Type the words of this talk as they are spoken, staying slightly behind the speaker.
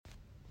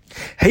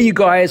Hey you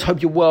guys,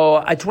 hope you're well.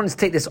 I just wanted to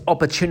take this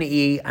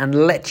opportunity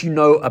and let you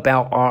know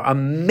about our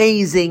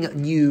amazing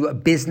new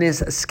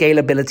business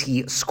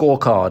scalability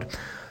scorecard.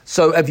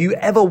 So have you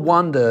ever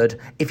wondered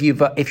if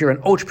you're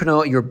an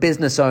entrepreneur, you're a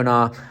business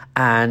owner,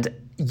 and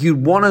you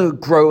want to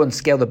grow and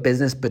scale the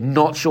business but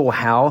not sure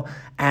how,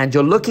 and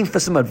you're looking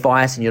for some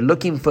advice and you're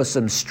looking for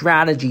some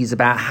strategies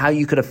about how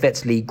you could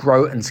effectively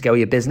grow and scale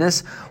your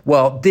business?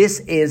 Well,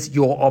 this is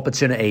your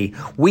opportunity.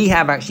 We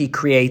have actually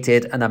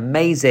created an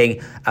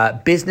amazing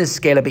business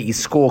scalability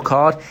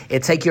scorecard.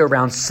 It'll take you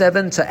around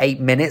 7 to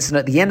 8 minutes, and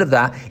at the end of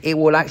that, it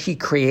will actually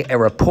create a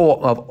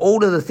report of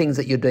all of the things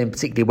that you're doing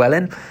particularly well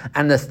in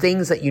and the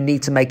things that you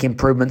need to make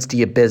improvements to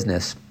your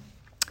business.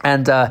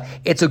 And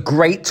it's a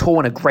great tool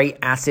and a great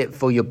asset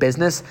for your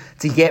business.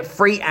 To get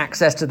free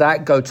access to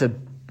that, go to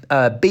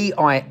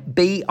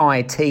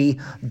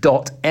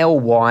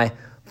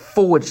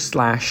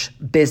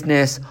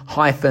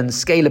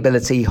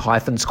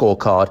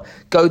bit.ly/business-scalability-scorecard.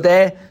 Go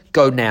there,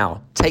 go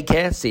now. Take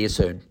care, see you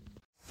soon.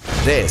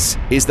 This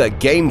is the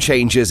Game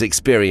Changers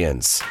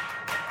Experience.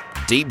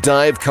 Deep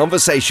dive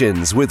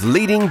conversations with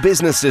leading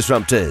business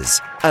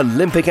disruptors,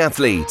 Olympic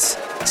athletes,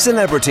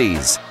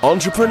 celebrities,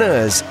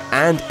 entrepreneurs,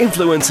 and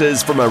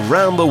influencers from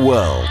around the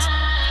world.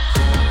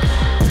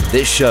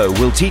 This show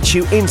will teach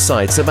you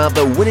insights about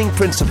the winning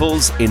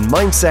principles in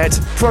mindset,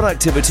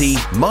 productivity,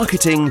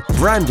 marketing,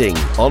 branding,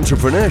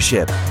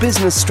 entrepreneurship,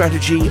 business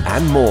strategy,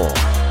 and more.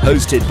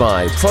 Hosted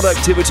by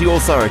Productivity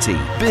Authority,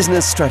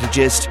 business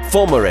strategist,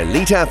 former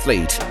elite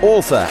athlete,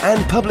 author,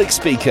 and public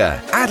speaker,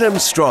 Adam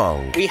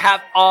Strong. We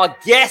have our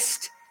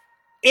guest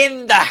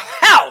in the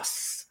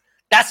house.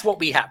 That's what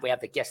we have. We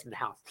have the guest in the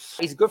house.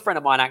 He's a good friend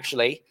of mine,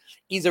 actually.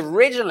 He's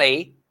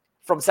originally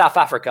from South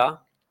Africa.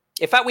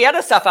 In fact, we had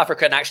a South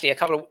African actually a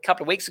couple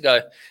of weeks ago,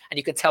 and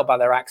you could tell by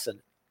their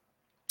accent.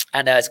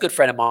 And it's a good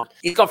friend of mine.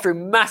 He's gone through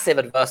massive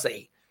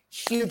adversity,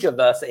 huge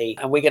adversity,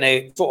 and we're going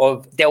to sort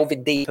of delve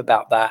in deep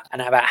about that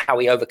and about how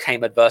he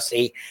overcame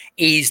adversity.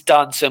 He's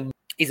a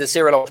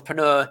serial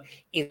entrepreneur.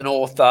 He's an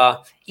author.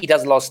 He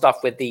does a lot of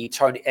stuff with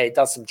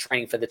does some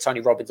training for the Tony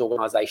Robbins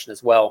organization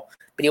as well.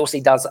 But he also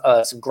does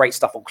some great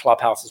stuff on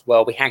Clubhouse as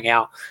well. We hang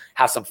out,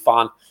 have some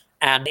fun.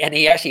 And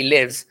he actually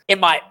lives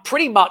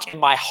pretty much in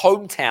my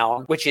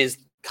hometown, which is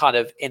kind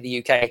of in the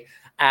UK.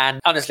 And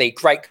honestly,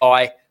 great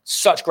guy,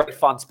 such great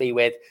fun to be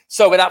with.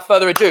 So without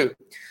further ado,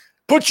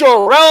 put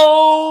your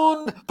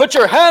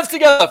hands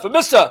together for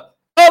Mr.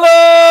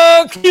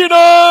 Alan Keenans.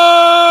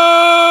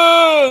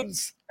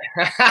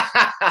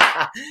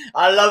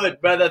 I love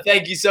it, brother.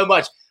 Thank you so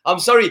much. I'm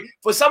sorry.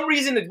 For some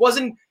reason, it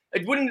wouldn't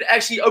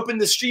actually open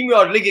the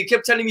StreamYard link. It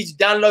kept telling me to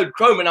download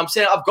Chrome, and I'm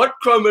saying, I've got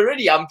Chrome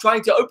already. I'm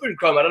trying to open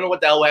Chrome. I don't know what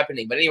the hell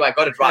happening. But anyway, I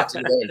got it right to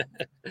the end.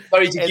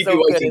 Sorry to keep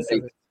you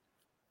waiting.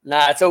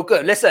 Nah, it's all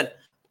good. Listen,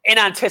 in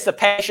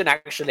anticipation,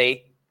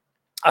 actually,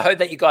 I hope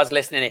that you guys are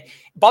listening in.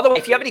 By the way,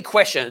 if you have any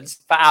questions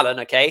for Alan,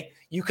 okay,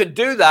 you can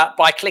do that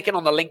by clicking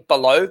on the link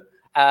below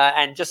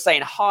and just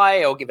saying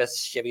hi, or give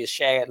us a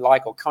share,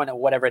 like, or comment, or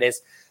whatever it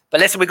is.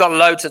 But listen, we've got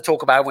loads to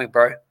talk about, haven't we,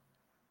 bro?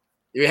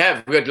 We've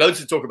got loads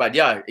to talk about.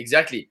 Yeah,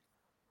 exactly.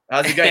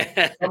 How's it going?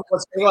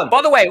 What's going on?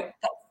 By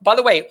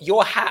the way,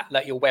 your hat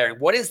that you're wearing,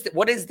 what is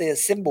the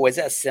symbol? Is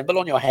it a symbol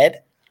on your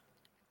head?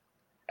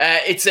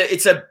 It's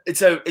a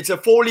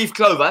 4-leaf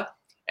clover,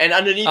 and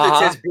underneath it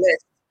says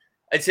blessed.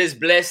 It says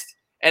blessed,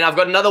 and I've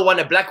got another one,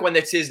 a black one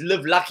that says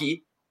live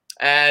lucky.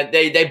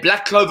 They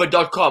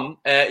blackclover.com.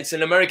 It's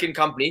an American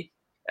company.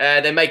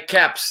 They make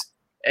caps,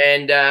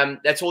 and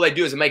that's all they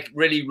do is make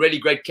really, really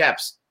great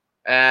caps.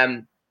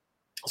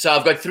 So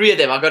I've got 3 of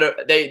them.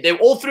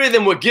 All 3 of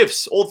them were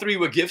gifts. All 3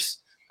 were gifts.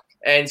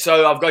 And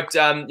so I've got,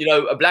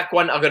 a black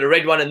one. I've got a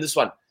red one and this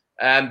one.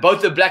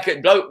 Both the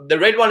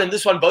red one and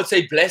this one both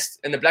say blessed,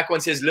 and the black one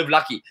says live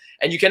lucky.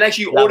 And you can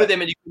actually order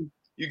them, and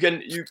you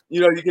can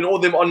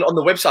order them on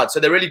the website.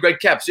 So they're really great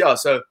caps. Yeah.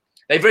 So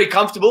they're very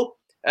comfortable.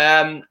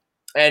 And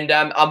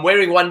I'm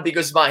wearing one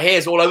because my hair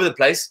is all over the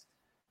place.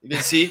 You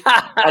can see.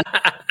 I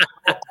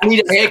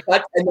need a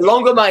haircut, and the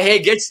longer my hair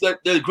gets,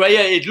 the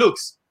grayer it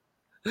looks.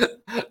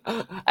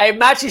 It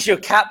matches your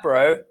cap,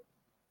 bro.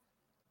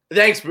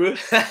 Thanks, bro.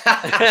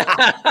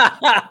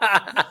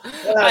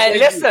 Hey,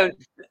 listen,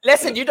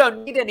 you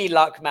don't need any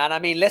luck, man. I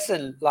mean,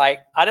 listen, like,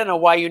 I don't know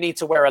why you need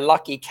to wear a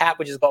lucky cap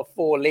which has got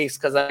 4 leaves,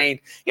 because I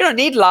mean, you don't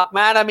need luck,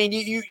 man. I mean,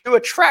 you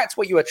attract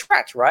what you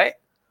attract, right?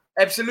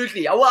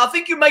 Absolutely. Well, I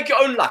think you make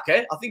your own luck,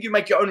 I think you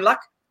make your own luck,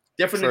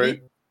 definitely.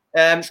 True.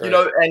 Luck.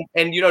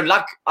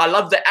 I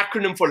love the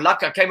acronym for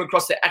luck. I came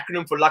across the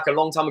acronym for luck a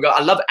long time ago.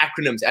 I love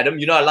acronyms, Adam.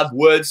 I love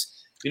words.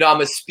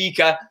 I'm a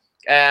speaker,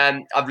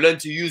 and I've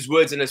learned to use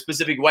words in a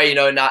specific way,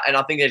 and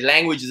I think that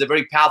language is a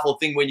very powerful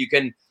thing when you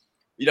can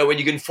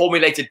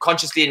formulate it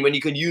consciously, and when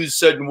you can use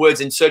certain words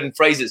in certain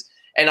phrases.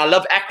 And I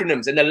love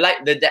acronyms. And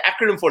the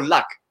acronym for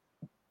luck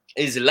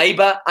is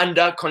labor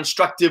under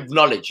constructive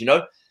knowledge,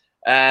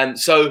 and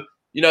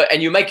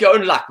you make your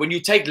own luck. When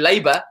you take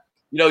labor,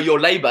 your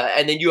labor,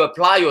 and then you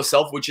apply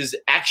yourself, which is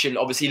action,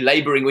 obviously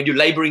laboring. When you're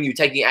laboring, you're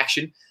taking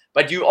action,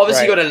 but you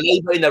obviously got to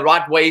labor in the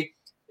right way,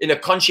 in a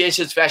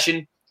conscientious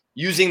fashion,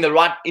 using the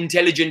right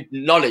intelligent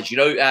knowledge,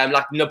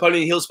 like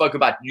Napoleon Hill spoke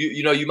about.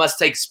 You must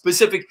take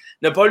specific.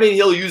 Napoleon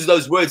Hill used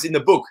those words in the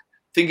book,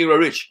 Think and Grow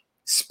Rich.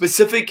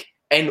 Specific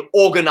and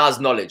organized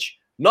knowledge,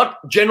 not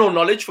general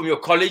knowledge from your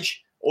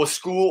college or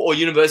school or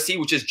university,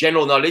 which is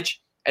general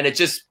knowledge. And it's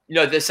just,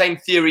 the same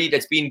theory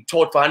that's been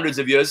taught for hundreds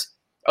of years,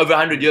 over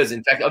 100 years,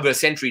 in fact, over a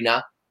century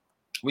now.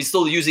 We're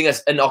still using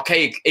an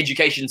archaic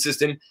education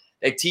system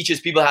that teaches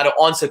people how to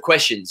answer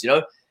questions,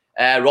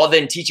 rather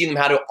than teaching them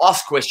how to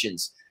ask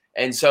questions.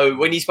 And so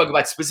when he spoke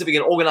about specific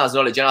and organized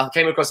knowledge, and I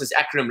came across this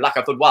acronym, like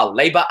I thought, wow,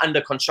 labor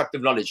under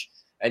constructive knowledge.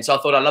 And so I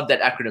thought I loved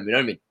that acronym, you know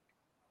what I mean?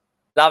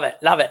 Love it,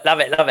 love it, love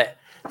it, love it.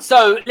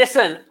 So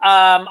listen,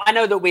 I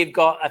know that we've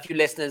got a few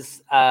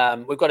listeners,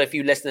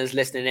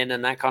 listening in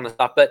and that kind of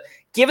stuff, but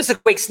give us a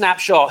quick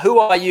snapshot. Who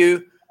are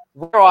you?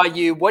 Where are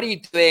you? What are you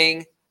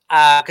doing?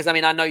 Because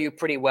I know you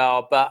pretty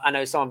well, but I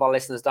know some of our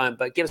listeners don't,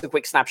 but give us a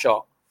quick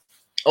snapshot.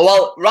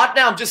 Well, right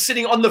now I'm just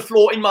sitting on the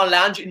floor in my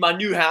lounge in my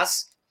new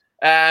house.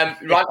 Right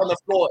on the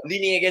floor,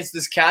 leaning against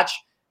this couch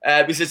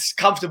because it's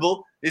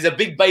comfortable. There's a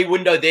big bay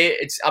window there.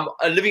 I'm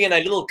living in a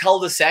little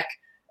cul-de-sac.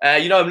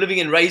 I'm living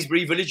in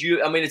Raysbury Village.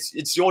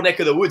 It's your neck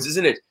of the woods,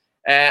 isn't it?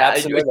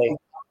 Absolutely.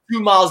 2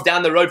 miles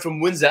down the road from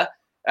Windsor.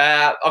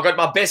 I've got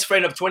my best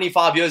friend of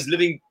 25 years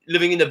living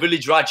in the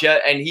village right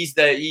here, and he's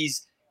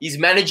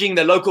managing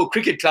the local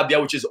cricket club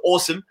here, which is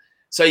awesome.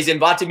 So he's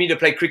invited me to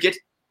play cricket.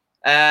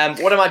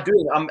 What am I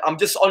doing? I'm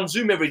just on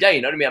Zoom every day.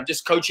 You know what I mean? I'm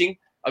just coaching.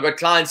 I've got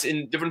clients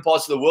in different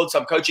parts of the world, so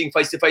I'm coaching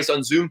face-to-face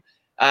on Zoom.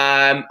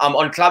 I'm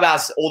on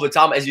Clubhouse all the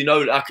time, as you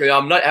know. I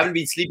haven't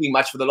been sleeping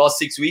much for the last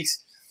 6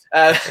 weeks,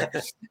 I'm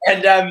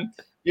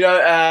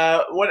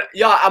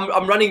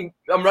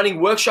running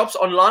workshops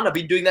online. I've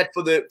been doing that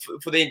for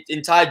the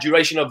entire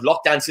duration of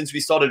lockdown since we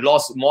started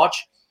last March.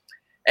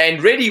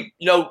 And really,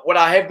 what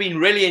I have been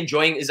really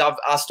enjoying is I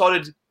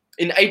started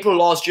in April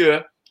last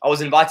year. I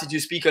was invited to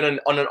speak on an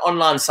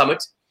online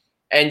summit,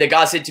 and the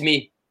guy said to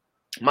me,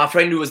 my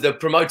friend who was the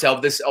promoter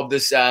of this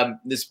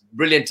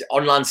brilliant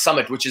online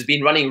summit, which has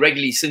been running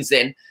regularly since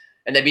then,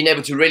 and they've been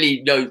able to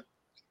really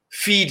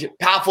feed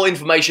powerful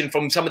information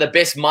from some of the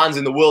best minds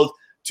in the world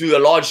to a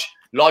large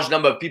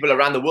number of people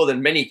around the world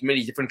in many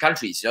different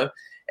countries.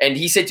 And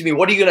he said to me,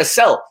 "What are you going to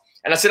sell?"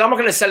 And I said, "I'm not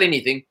going to sell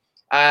anything.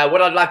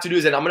 What I'd like to do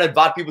is that I'm going to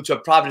invite people to a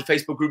private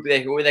Facebook group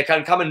where they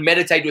can come and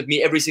meditate with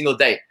me every single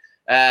day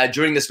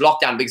during this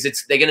lockdown, because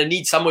they're going to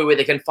need somewhere where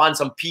they can find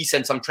some peace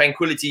and some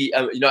tranquility,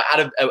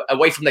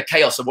 away from the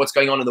chaos of what's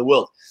going on in the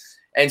world."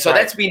 And so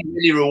That's been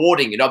really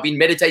rewarding. I've been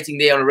meditating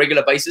there on a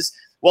regular basis.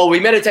 Well, we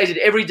meditated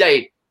every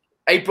day,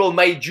 April,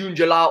 May, June,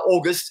 July,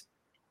 August.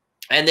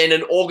 And then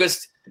in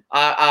August,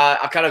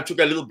 I kind of took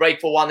a little break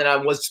for a while, and I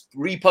was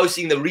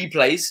reposting the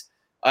replays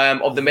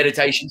of the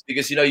meditations,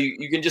 because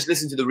you can just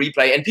listen to the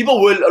replay, and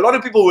a lot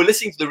of people were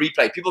listening to the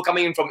replay. People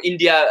coming in from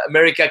India,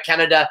 America,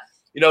 Canada,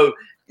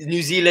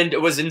 New Zealand.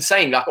 It was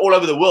insane, like all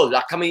over the world,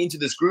 like coming into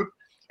this group,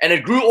 and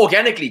it grew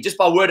organically just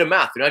by word of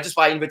mouth, just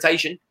by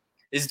invitation.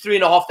 There's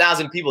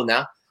 3,500 people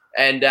now,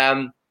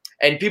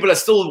 and people are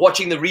still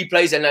watching the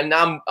replays, and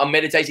now I'm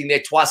meditating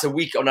there twice a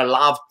week on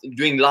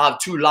doing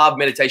two live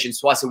meditations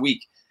twice a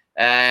week.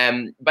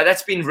 But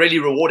that's been really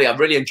rewarding. I've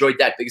really enjoyed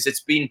that, because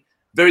it's been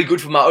very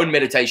good for my own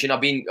meditation.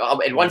 At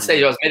one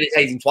stage I was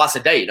meditating twice a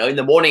day, in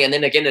the morning, and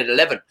then again at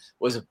 11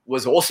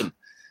 was awesome.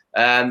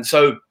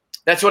 So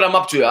that's what I'm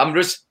up to.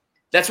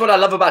 That's what I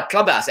love about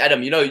Clubhouse,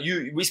 Adam.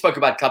 We spoke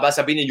about Clubhouse.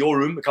 I've been in your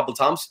room a couple of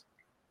times,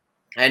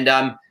 and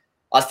I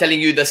was telling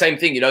you the same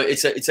thing.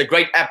 It's a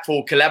great app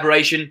for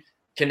collaboration,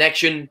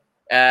 connection,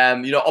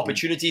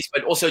 opportunities,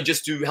 but also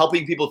just to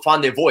helping people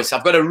find their voice.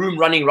 I've got a room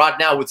running right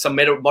now with some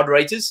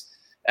moderators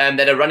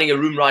that are running a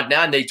room right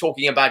now, and they're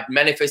talking about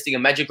manifesting a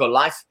magical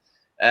life.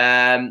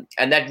 And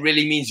that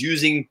really means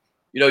using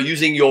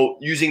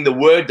the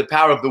word, the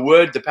power of the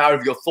word, the power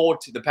of your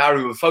thought, the power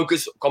of your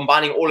focus,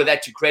 combining all of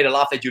that to create a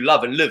life that you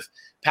love and live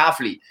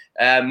powerfully.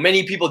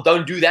 Many people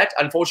don't do that.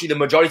 Unfortunately, the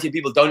majority of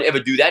people don't ever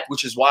do that,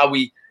 which is why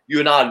you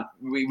and I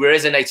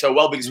resonate so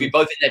well, because we're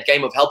both in that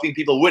game of helping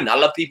people win. I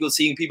love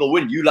seeing people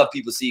win. You love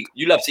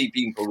seeing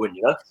people win,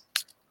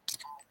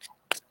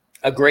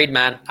 Agreed,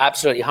 man.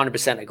 Absolutely,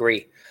 100%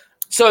 agree.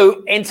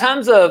 So in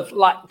terms of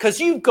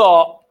because you've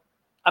got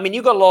a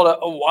lot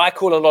of, I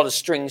call a lot of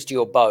strings to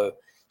your bow.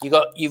 You've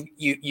got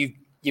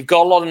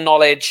a lot of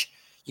knowledge,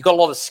 you've got a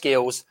lot of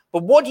skills,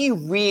 but what do you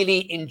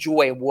really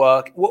enjoy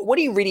what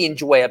do you really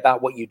enjoy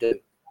about what you do?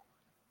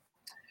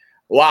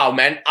 Wow,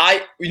 man.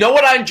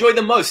 What I enjoy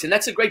the most, and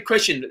that's a great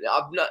question.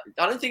 I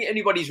don't think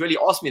anybody's really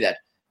asked me that,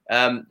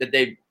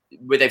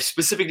 where they've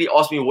specifically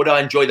asked me what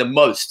I enjoy the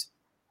most.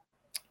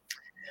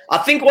 I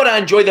think what I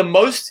enjoy the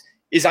most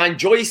is I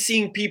enjoy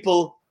seeing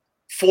people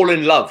fall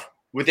in love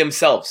with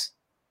themselves,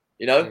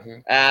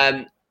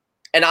 and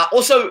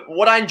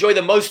what I enjoy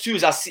the most too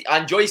is I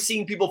enjoy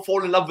seeing people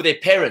fall in love with their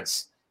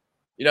parents,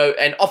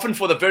 and often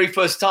for the very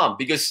first time,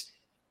 because,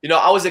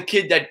 I was a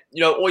kid that,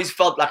 always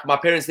felt like my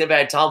parents never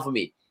had time for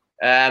me.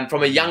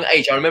 From a young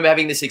age, I remember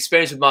having this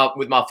experience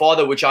with my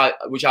father, which I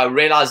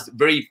realized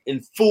very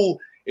in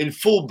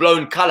full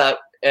blown color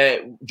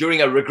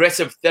during a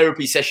regressive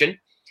therapy session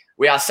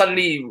where I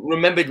suddenly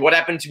remembered what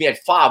happened to me at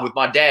 5 with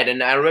my dad.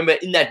 And I remember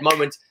in that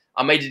moment,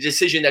 I made a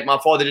decision that my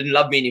father didn't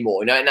love me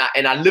anymore.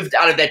 And I lived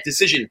out of that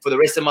decision for the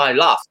rest of my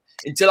life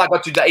until I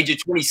got to the age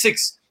of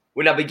 26,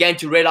 when I began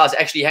to realize,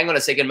 actually, hang on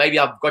a second, maybe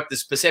I've got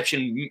this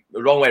perception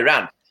the wrong way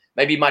around.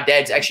 Maybe my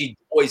dad's actually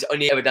always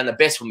only ever done the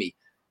best for me.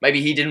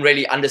 Maybe he didn't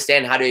really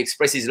understand how to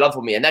express his love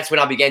for me. And that's when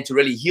I began to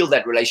really heal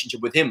that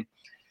relationship with him.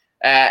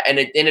 And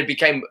it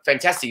became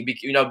fantastic,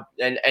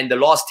 and the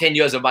last 10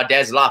 years of my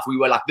dad's life, we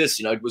were like this,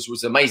 it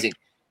was amazing.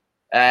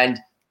 And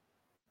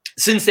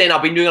since then,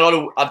 I've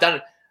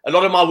done a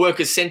lot of my work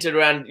is centered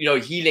around,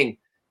 healing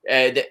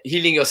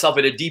yourself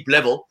at a deep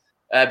level,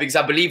 because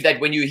I believe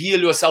that when you heal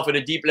yourself at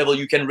a deep level,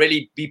 you can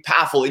really be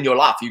powerful in your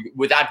life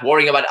without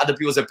worrying about other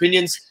people's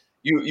opinions.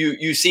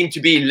 You seem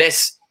to be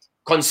less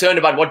concerned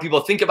about what people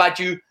think about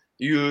you.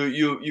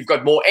 You've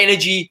got more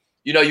energy,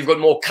 you've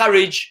got more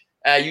courage.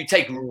 You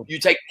take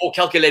more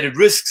calculated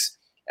risks.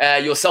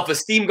 Your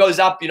self-esteem goes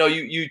up.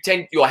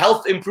 Your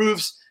health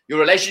improves. Your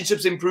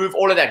relationships improve.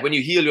 All of that when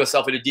you heal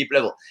yourself at a deep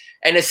level.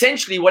 And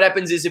essentially, what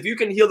happens is if you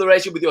can heal the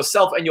relationship with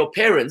yourself and your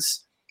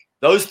parents,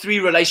 those 3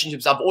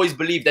 relationships, I've always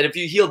believed that if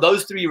you heal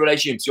those 3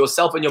 relationships,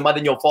 yourself and your mother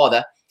and your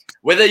father,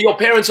 whether your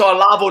parents are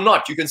alive or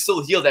not, you can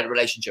still heal that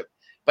relationship.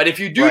 But if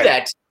you do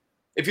that,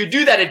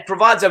 it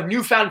provides a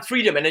newfound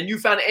freedom and a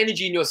newfound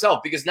energy in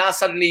yourself, because now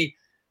suddenly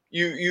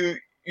you're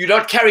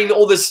not carrying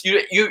all this.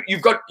 You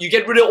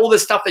get rid of all the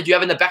stuff that you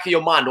have in the back of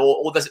your mind,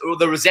 or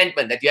the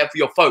resentment that you have for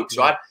your folks,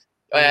 right?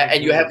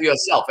 And you have for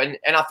yourself. And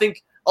I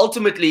think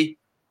ultimately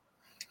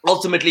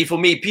for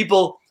me,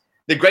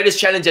 the greatest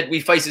challenge that we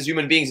face as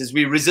human beings is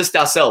we resist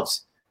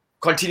ourselves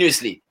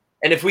continuously.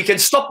 And if we can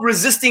stop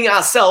resisting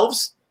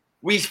ourselves,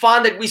 we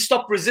find that we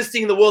stop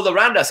resisting the world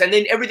around us, and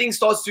then everything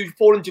starts to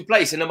fall into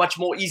place in a much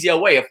more easier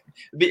way.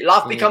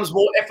 Life becomes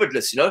more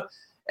effortless,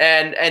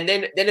 And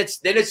then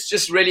it's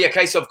just really a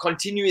case of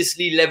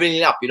continuously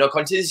leveling up,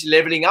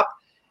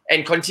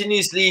 and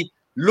continuously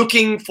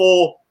looking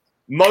for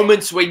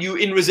moments when you're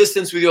in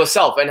resistance with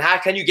yourself, and how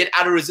can you get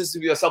out of resistance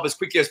with yourself as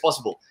quickly as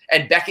possible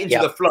and back into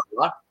the flow,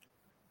 right?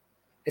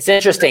 It's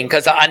interesting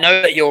because I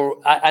know that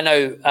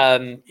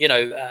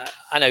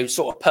I know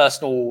sort of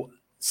personal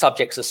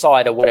subjects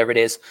aside or whatever it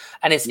is,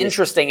 and it's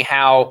interesting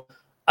how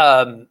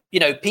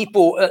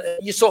people,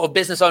 you sort of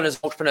business owners,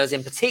 entrepreneurs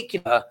in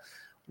particular,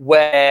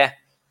 where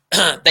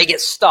they get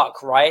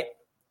stuck, right?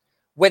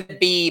 Whether it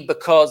be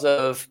because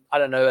of, I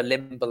don't know, a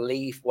limiting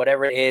belief,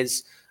 whatever it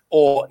is,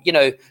 or,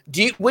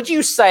 would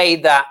you say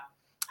that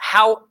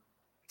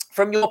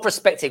from your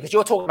perspective, because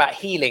you're talking about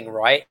healing,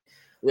 right?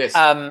 Yes.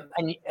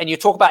 And you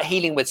talk about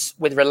healing with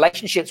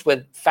relationships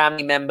with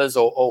family members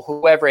or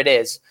whoever it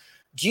is.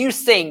 Do you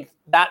think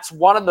that's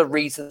one of the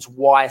reasons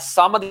why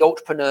some of the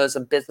entrepreneurs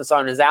and business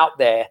owners out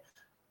there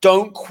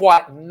don't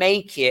quite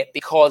make it,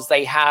 because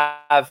they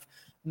have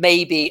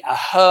maybe a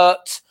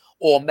hurt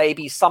or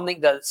maybe something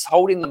that's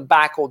holding them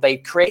back, or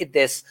they've created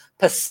this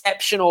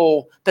perception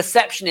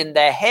in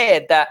their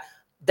head that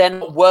they're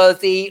not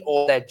worthy,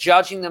 or they're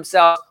judging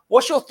themselves?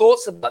 What's your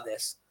thoughts about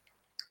this?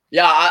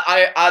 Yeah,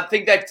 I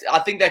think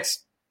that's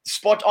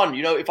spot on.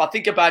 If I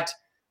think about,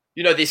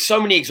 there's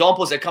so many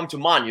examples that come to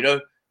mind,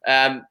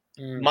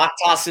 Mike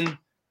Tyson,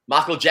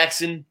 Michael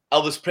Jackson,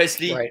 Elvis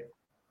Presley, right.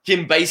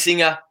 Kim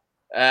Basinger,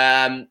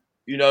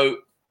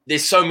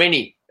 there's so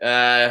many,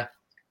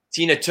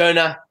 Tina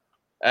Turner,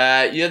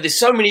 there's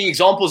so many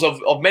examples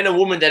of men and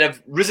women that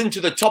have risen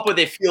to the top of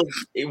their field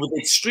with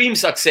extreme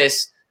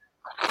success,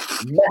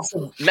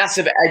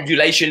 massive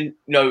adulation,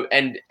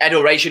 and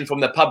adoration from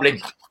the public,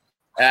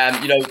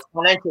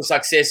 financial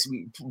success,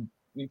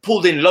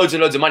 pulled in loads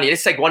and loads of money.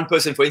 Let's take one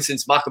person, for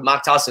instance,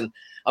 Mark Tyson.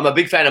 I'm a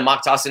big fan of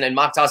Mark Tyson, and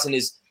Mark Tyson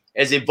has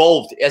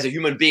evolved as a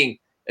human being,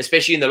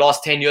 especially in the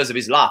last 10 years of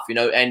his life,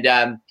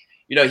 and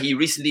he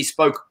recently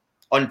spoke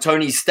on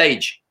Tony's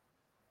stage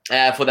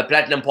for the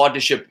Platinum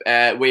Partnership,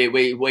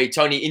 where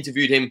Tony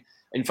interviewed him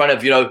in front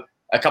of,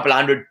 a couple of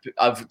hundred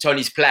of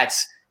Tony's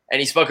plats, and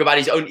he spoke about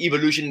his own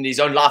evolution in his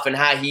own life and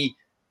how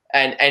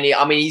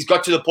he's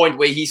got to the point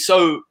where he's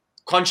so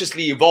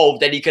consciously evolved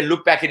that he can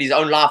look back at his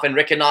own life and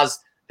recognize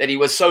that he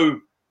was so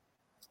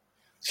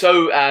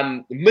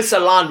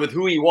misaligned with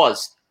who he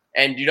was,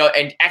 and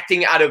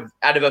acting out of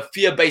a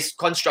fear-based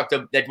construct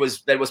that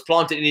was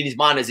planted in his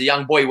mind as a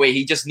young boy, where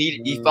he just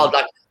he felt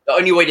like the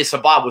only way to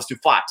survive was to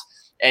fight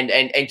and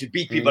to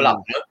beat people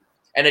up,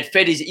 and it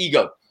fed his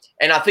ego.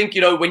 And I think,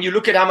 when you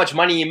look at how much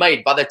money he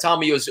made by the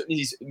time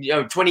he's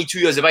 22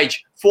 years of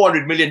age,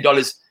 $400 million,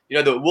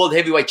 the world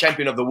heavyweight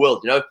champion of the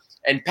world,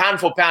 and pound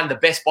for pound, the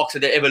best boxer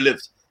that ever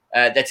lived,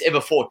 that's ever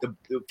fought,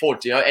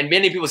 and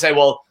many people say,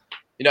 well,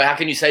 how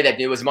can you say that?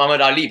 It was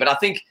Muhammad Ali. But I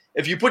think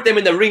if you put them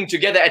in the ring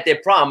together at their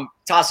prime,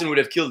 Tyson would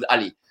have killed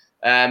Ali,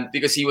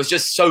 because he was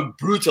just so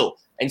brutal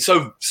and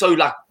so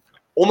like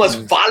almost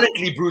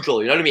violently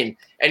brutal, you know what I mean?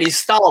 And his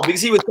style,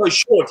 because he was so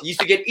short, he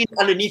used to get in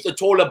underneath the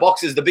taller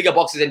boxers, the bigger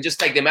boxers, and just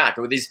take them out.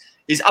 With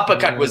his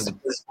uppercut was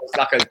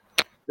like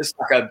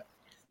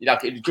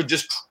it could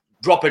just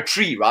drop a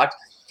tree, right?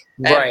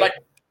 But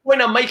the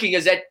point I'm making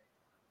is that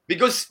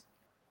because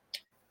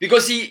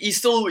he's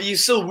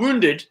still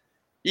wounded.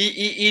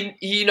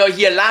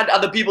 He allowed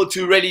other people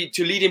to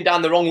lead him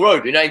down the wrong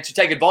road, and to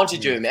take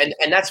advantage of him.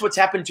 And that's what's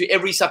happened to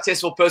every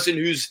successful person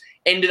who's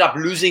ended up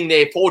losing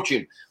their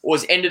fortune or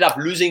has ended up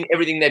losing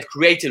everything they've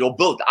created or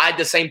built. I had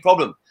the same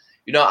problem.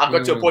 I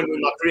got to a point in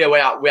my career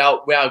where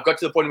I got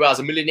to the point where I was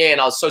a millionaire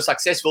and I was so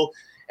successful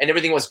and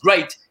everything was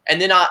great.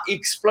 And then I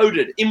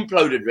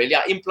imploded really.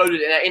 I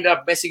imploded and I ended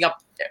up messing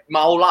up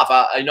my whole life.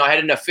 I had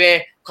an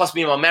affair, cost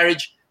me my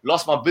marriage,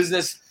 lost my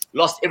business,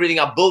 lost everything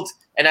I built,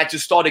 and I had to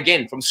start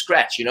again from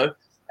scratch,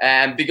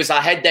 because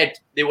I had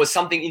there was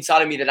something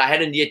inside of me that I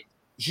hadn't yet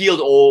healed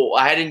or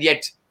I hadn't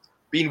yet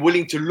been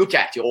willing to look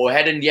at or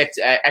hadn't yet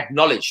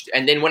acknowledged.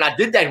 And then when I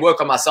did that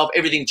work on myself,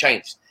 everything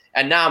changed.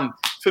 And now I'm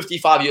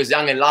 55 years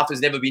young and life has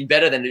never been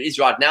better than it is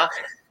right now.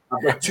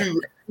 I've got two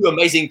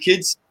amazing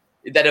kids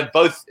that have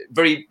both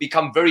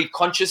become very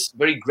conscious,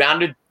 very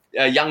grounded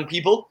young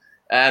people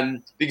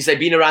because they've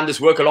been around this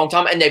work a long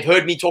time and they've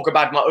heard me talk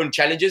about my own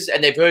challenges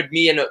and they've heard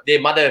me and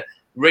their mother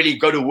really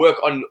go to work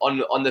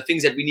on the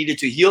things that we needed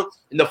to heal.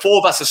 And the four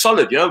of us are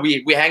solid.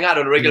 We hang out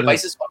on a regular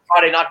basis. On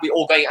Friday night, we're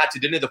all going out to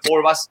dinner, the four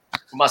of us,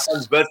 for my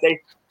son's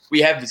birthday.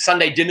 We have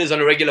Sunday dinners on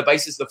a regular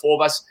basis, the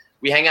four of us.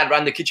 We hang out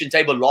around the kitchen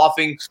table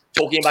laughing,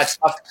 talking about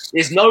stuff.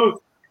 There's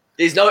no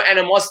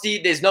animosity.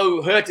 There's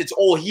no hurt. It's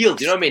all healed.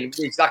 You know what I mean?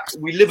 It's like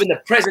we live in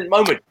the present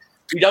moment.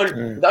 We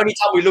don't. The only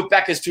time we look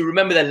back is to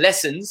remember the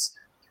lessons,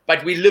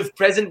 but we live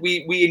present.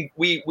 We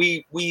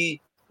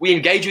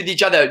engage with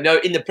each other.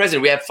 In the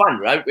present, we have fun,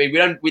 right?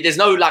 There's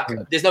no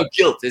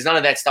guilt. There's none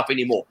of that stuff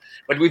anymore.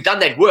 But we've done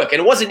that work,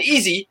 and it wasn't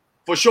easy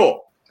for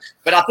sure.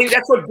 But I think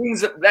that's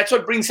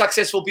what brings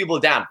successful people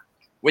down,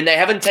 when they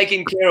haven't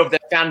taken care of the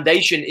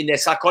foundation in their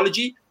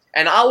psychology.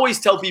 And I always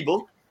tell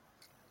people,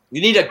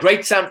 you need a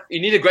great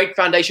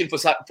foundation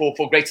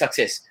for great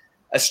success,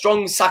 a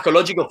strong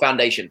psychological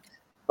foundation.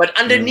 But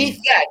underneath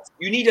that,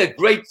 you need a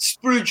great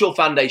spiritual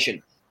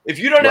foundation. If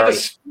you don't have a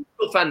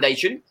spiritual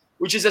foundation,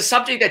 which is a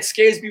subject that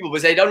scares people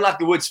because they don't like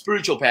the word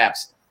spiritual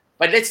perhaps.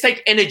 But let's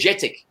take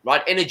energetic,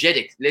 right?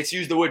 Energetic. Let's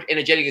use the word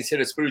energetic instead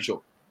of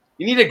spiritual.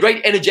 You need a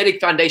great energetic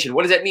foundation.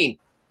 What does that mean?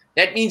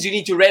 That means you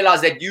need to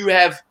realize that you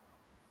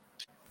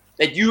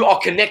are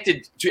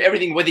connected to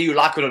everything, whether you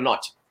like it or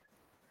not.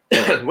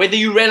 Whether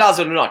you realize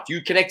it or not,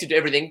 you're connected to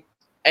everything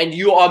and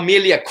you are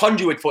merely a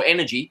conduit for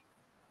energy.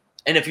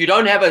 And if you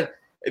don't have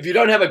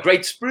a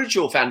great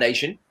spiritual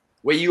foundation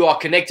where you are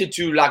connected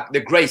to like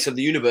the grace of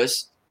the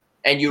universe,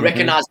 and you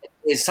recognize that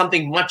there's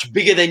something much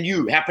bigger than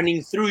you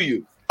happening through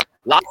you.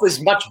 Life is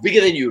much bigger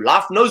than you.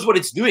 Life knows what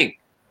it's doing.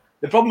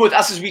 The problem with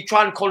us is we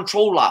try and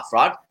control life,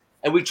 right?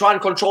 And we try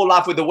and control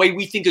life with the way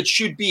we think it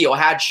should be or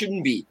how it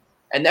shouldn't be.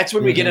 And that's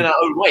when we get in our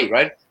own way,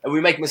 right? And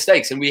we make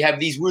mistakes and we have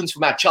these wounds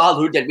from our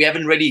childhood that we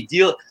haven't really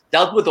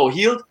dealt with or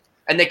healed.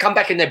 And they come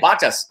back and they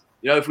bite us.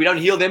 If we don't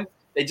heal them,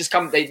 they just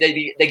come, they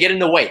get in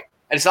the way.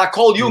 And it's like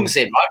Carl Jung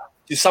said, right?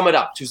 To sum it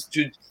up,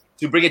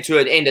 to bring it to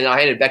an end, and I'll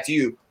hand it back to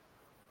you.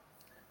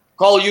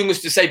 Carl Jung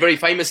used to say very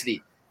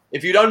famously,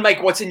 if you don't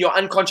make what's in your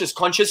unconscious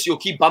conscious, you'll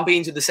keep bumping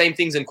into the same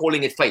things and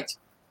calling it fate.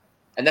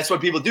 And that's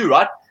what people do,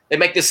 right? They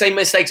make the same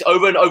mistakes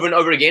over and over and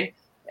over again.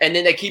 And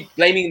then they keep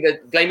blaming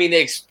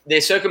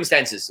their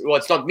circumstances. Well,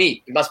 it's not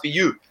me. It must be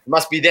you. It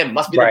must be them. It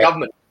must be the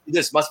government.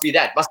 This must be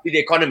that. Must be the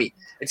economy.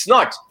 It's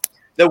not.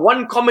 The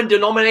one common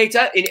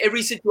denominator in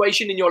every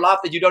situation in your life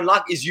that you don't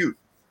like is you.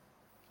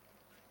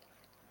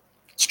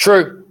 It's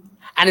true.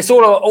 And it's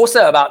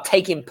also about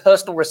taking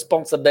personal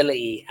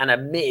responsibility and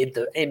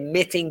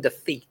admitting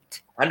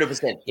defeat.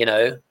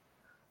 100%.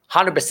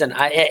 100%.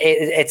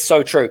 It's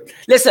so true.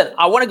 Listen,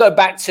 I want to go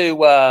back to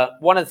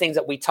one of the things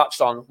that we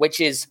touched on, which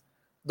is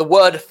the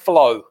word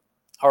flow.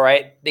 All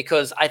right.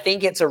 Because I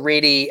think it's a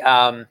really,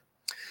 from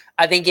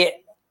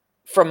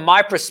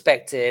my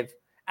perspective,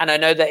 and I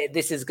know that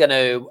this is going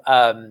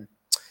to,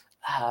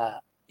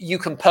 you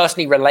can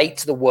personally relate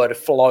to the word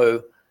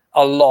flow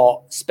a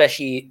lot,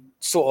 especially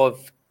sort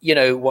of,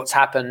 what's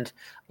happened,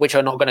 which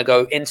I'm not going to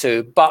go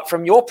into. But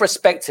from your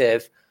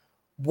perspective,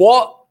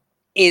 what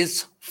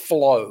is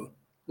flow?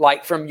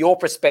 Like from your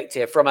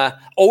perspective, from an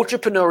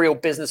entrepreneurial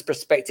business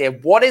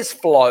perspective, what is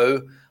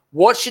flow?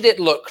 What should it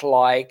look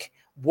like?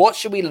 What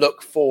should we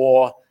look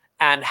for?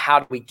 And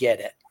how do we get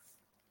it?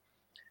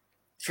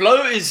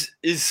 Flow is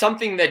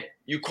something that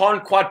you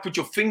can't quite put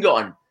your finger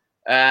on.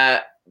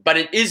 But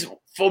it is,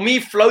 for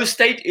me, flow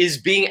state is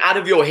being out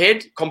of your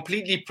head,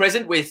 completely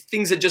present, where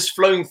things are just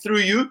flowing through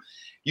you.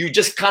 You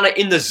just kind of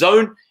in the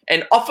zone.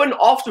 And often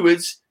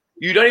afterwards,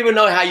 you don't even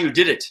know how you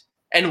did it.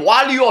 And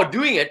while you are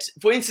doing it,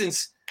 for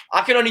instance,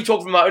 I can only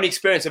talk from my own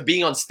experience of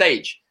being on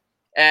stage.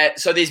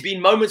 So there's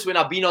been moments when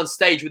I've been on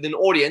stage with an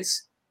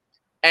audience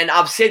and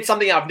I've said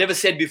something I've never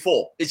said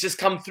before. It's just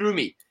come through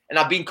me. And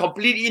I've been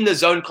completely in the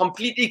zone,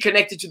 completely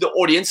connected to the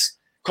audience,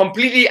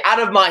 completely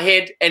out of my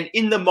head and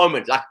in the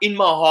moment, like in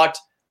my heart,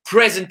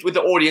 present with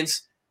the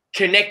audience,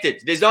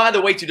 connected. There's no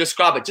other way to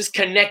describe it, just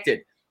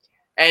connected.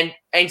 And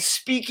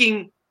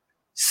speaking,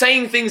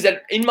 saying things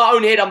that in my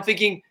own head, I'm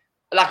thinking,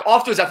 like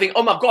afterwards, I think,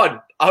 oh my God,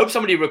 I hope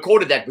somebody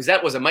recorded that because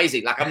that was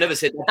amazing. Like I've never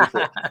said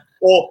that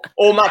before.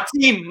 or my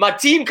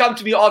team come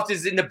to me after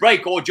in the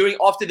break or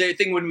after the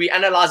thing when we're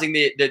analyzing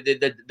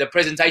the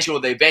presentation or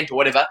the event or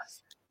whatever,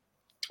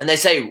 and they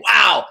say,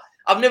 wow,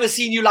 I've never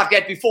seen you like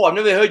that before. I've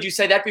never heard you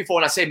say that before.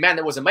 And I say, man,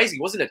 that was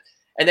amazing, wasn't it?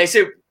 And they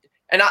say,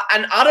 and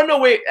I don't know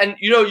where, and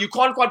you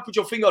can't quite put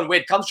your finger on where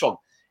it comes from.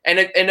 And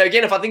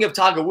again, if I think of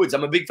Tiger Woods,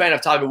 I'm a big fan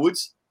of Tiger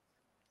Woods.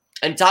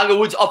 And Tiger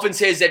Woods often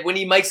says that when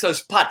he makes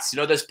those putts,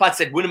 those putts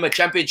that win him a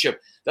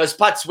championship, those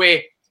putts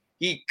where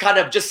he kind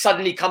of just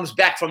suddenly comes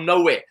back from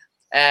nowhere.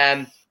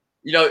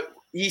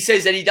 He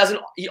says that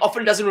he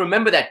often doesn't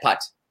remember that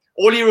putt.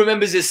 All he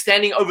remembers is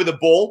standing over the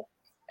ball,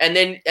 and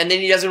then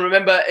he doesn't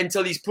remember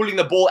until he's pulling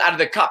the ball out of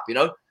the cup,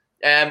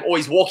 or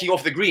he's walking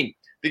off the green.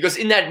 Because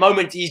in that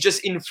moment, he's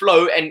just in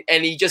flow and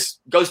he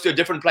just goes to a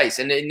different place.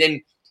 And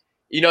then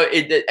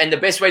and the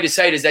best way to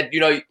say it is that,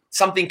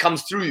 something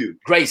comes through you.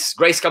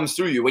 Grace comes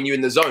through you when you're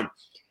in the zone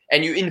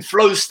and you're in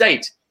flow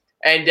state.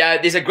 And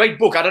there's a great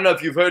book. I don't know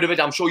if you've heard of it.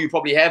 I'm sure you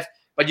probably have,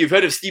 but you've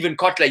heard of Stephen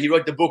Kotler. He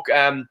wrote the book,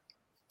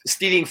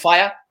 Stealing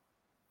Fire.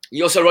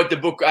 He also wrote the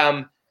book,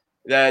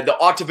 The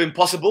Art of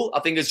Impossible. I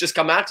think it's just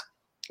come out,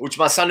 which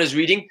my son is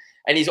reading.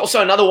 And he's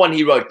also another one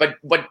he wrote.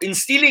 But in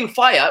Stealing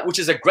Fire, which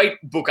is a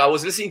great book, I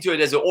was listening to it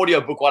as an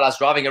audio book while I was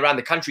driving around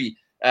the country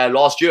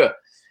last year.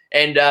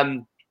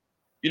 And,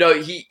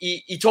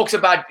 he talks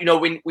about,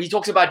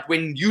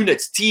 when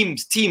units,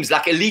 teams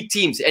like elite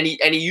teams, and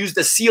he used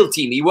a SEAL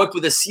team. He worked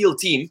with a SEAL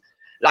team.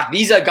 Like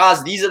these are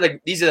guys, these are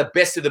the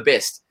best of the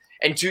best.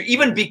 And to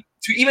even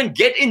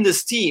get in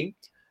this team,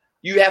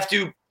 you have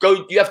to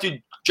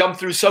jump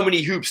through so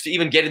many hoops to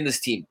even get in this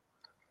team.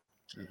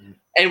 Mm-hmm.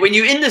 And when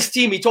you're in this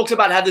team, he talks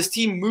about how this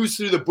team moves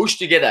through the bush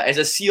together as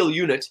a SEAL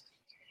unit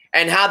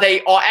and how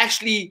they are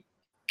actually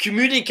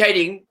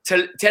communicating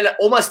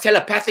almost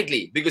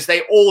telepathically because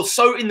they're all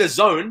so in the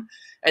zone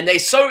and they're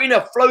so in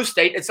a flow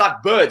state. It's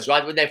like birds,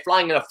 right? When they're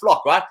flying in a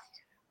flock, right?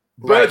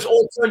 Birds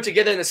all turn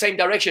together in the same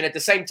direction at the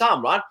same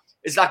time, right?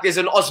 It's like there's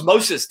an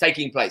osmosis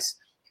taking place.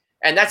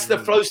 And that's the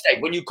flow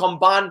state. When you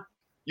combine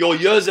your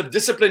years of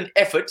disciplined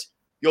effort,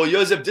 your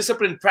years of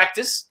disciplined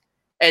practice,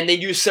 and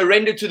then you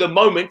surrender to the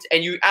moment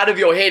and you out of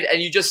your head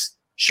and you just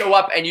show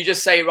up and you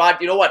just say,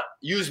 right, you know what?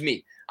 Use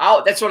me.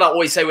 That's what I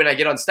always say when I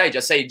get on stage. I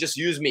say, just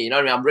use me. You know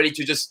what I mean? I'm ready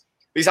to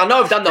because I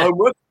know I've done the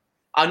homework.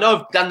 I know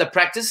I've done the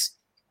practice.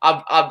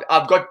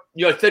 I've got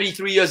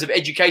 33 years of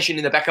education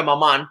in the back of my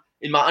mind,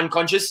 in my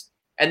unconscious.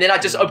 And then I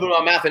just open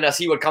my mouth and I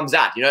see what comes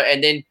out,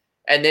 and then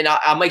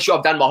I make sure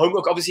I've done my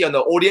homework, obviously on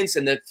the audience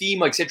and the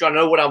theme, etc. I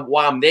know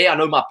why I'm there. I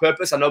know my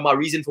purpose. I know my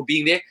reason for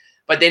being there.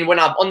 But then when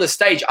I'm on the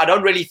stage, I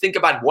don't really think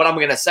about what I'm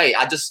going to say.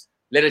 I just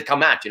let it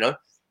come out,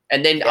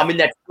 And then I'm in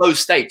that flow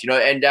state,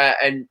 and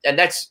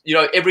that's,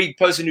 every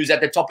person who's at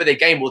the top of their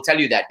game will tell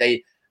you that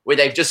where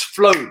they've just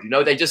flowed,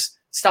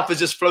 stuff has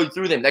just flowed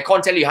through them. They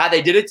can't tell you how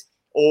they did it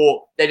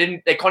or they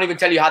can't even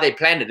tell you how they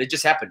planned it. It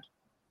just happened.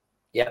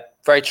 Yeah,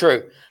 very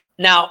true.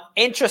 Now,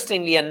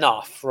 interestingly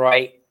enough,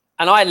 right?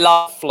 And I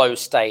love flow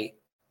state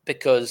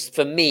because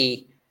for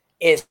me,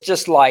 it's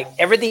just like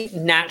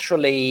everything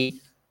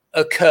naturally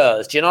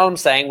occurs. Do you know what I'm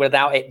saying?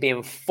 Without it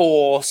being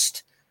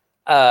forced,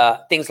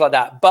 things like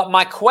that. But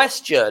my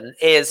question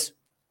is,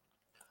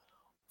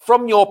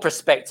 from your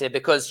perspective,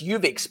 because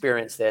you've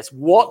experienced this,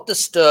 what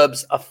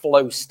disturbs a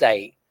flow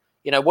state?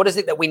 What is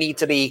it that we need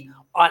to be?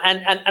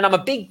 And I'm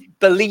a big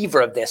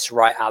believer of this,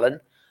 right, Alan?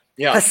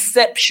 Yeah.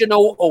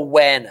 Perceptual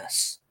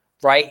awareness,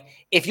 right?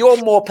 If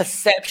you're more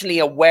perceptually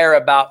aware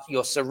about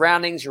your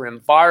surroundings, your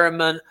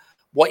environment,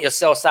 what your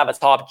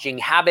self-sabotaging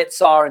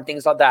habits are and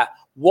things like that,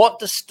 what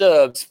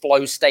disturbs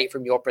flow state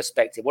from your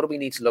perspective? What do we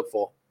need to look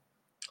for?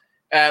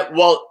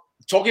 Well,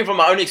 talking from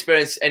my own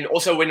experience and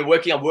also when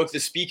working, I work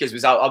with speakers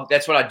because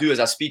that's what I do, is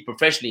I speak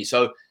professionally.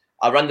 So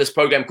I run this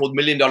program called $1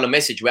 Million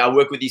Message where I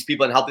work with these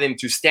people and help them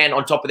to stand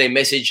on top of their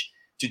message,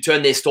 to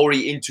turn their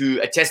story into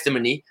a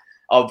testimony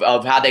of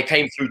how they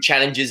came through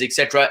challenges,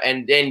 etc.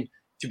 And then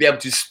to be able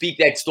to speak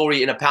that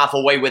story in a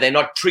powerful way where they're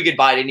not triggered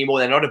by it anymore.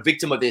 They're not a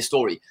victim of their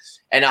story.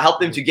 And I help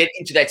them to get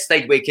into that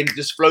state where it can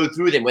just flow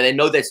through them, where they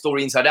know that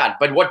story inside out.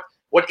 But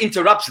what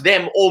interrupts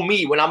them or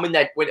me when I'm in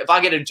that, if I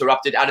get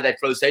interrupted out of that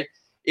flow state,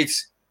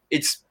 it's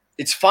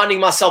finding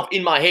myself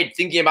in my head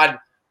thinking about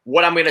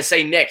what I'm going to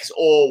say next,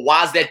 or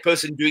why is that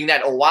person doing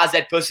that, or why is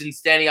that person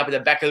standing up at the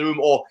back of the room,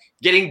 or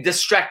getting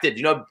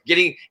distracted,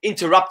 getting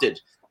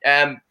interrupted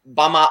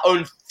by my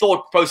own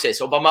thought process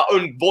or by my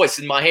own voice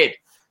in my head,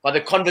 by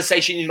the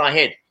conversation in my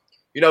head.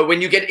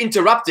 When you get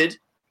interrupted,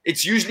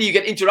 it's usually you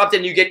get interrupted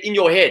and you get in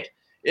your head.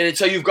 And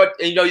so you've got,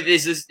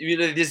 there's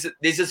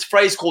this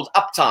phrase called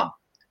uptime.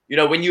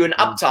 When you're in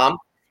uptime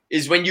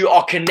is when you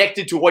are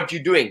connected to what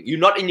you're doing. You're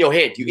not in your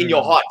head, you're in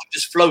your heart,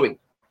 you're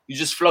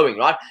just flowing,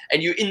 right?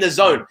 And you're in the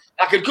zone.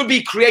 Like it could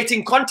be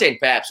creating content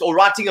perhaps, or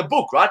writing a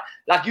book, right?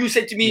 Like you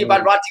said to me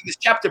about writing this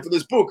chapter for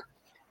this book.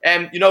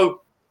 And,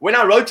 when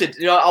I wrote it,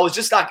 I was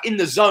just like in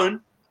the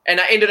zone, and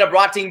I ended up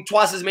writing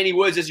twice as many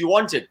words as you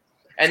wanted.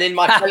 And then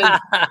my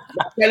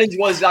challenge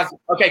was like,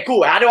 okay,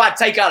 cool. How do I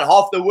take out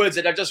half the words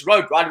that I just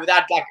wrote, right?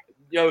 Without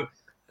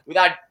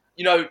without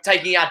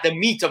taking out the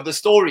meat of the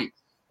story.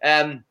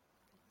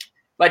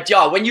 But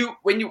yeah, when you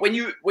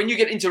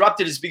get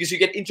interrupted, it's because you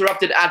get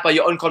interrupted by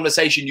your own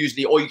conversation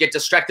usually, or you get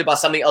distracted by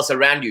something else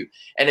around you,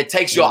 and it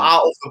takes your eye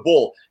off the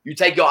ball. You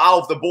take your eye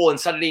off the ball, and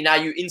suddenly now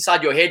you're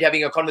inside your head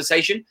having a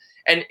conversation.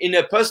 And in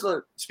a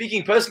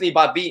speaking personally,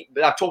 by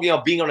talking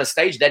about being on a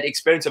stage, that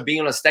experience of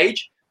being on a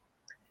stage,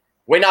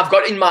 when I've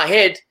got in my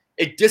head,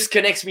 it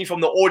disconnects me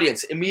from the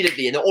audience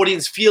immediately, and the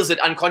audience feels it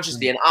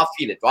unconsciously, and I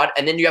feel it, right?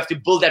 And then you have to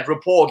build that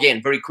rapport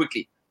again very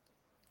quickly.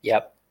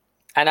 Yep,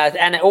 and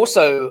it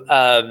also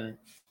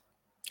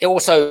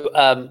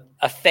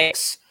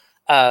affects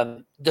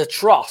the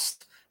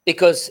trust,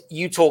 because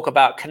you talk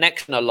about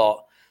connection a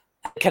lot.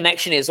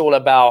 Connection is all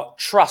about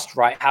trust,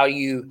 right? How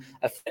you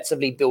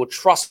effectively build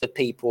trust with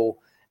people,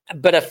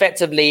 but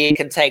effectively it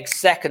can take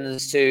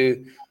seconds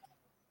to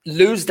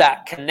lose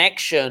that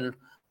connection,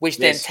 which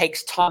then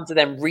takes time to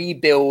then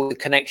rebuild the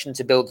connection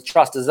to build the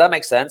trust. Does that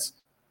make sense?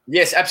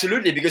 Yes,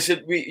 absolutely. Because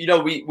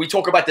we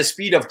talk about the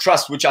speed of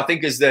trust, which I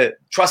think is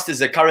trust is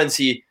the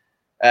currency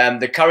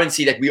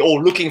that we're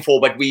all looking for,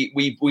 but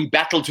we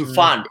battle to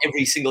find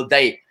every single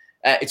day.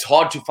 It's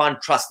hard to find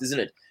trust,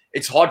 isn't it?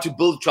 It's hard to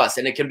build trust,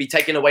 and it can be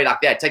taken away like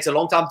that. It takes a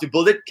long time to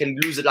build it, can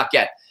lose it like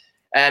that.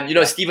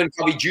 Stephen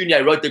Covey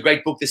Jr. wrote the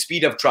great book, The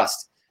Speed of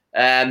Trust.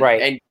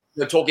 Right. And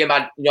talking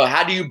about,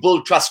 how do you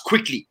build trust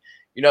quickly?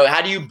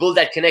 How do you build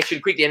that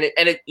connection quickly?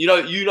 And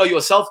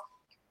yourself,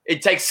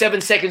 it takes 7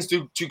 seconds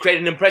to create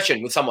an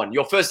impression with someone.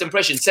 Your first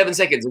impression, 7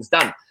 seconds, it's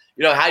done.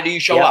 How do you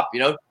show up?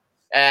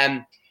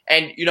 And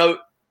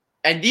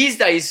these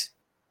days,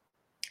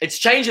 it's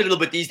changed a little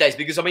bit these days,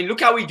 because look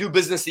how we do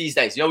business these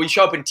days. We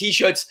show up in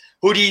t-shirts,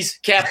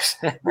 hoodies, caps.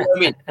 You know what I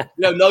mean?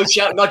 No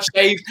shirt, not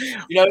shaved.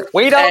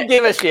 We don't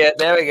give a shit.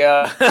 There we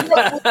go. We're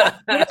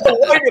not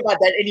worried about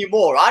that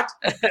anymore, right?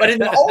 But in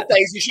the old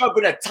days, you show up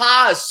in a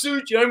tie, a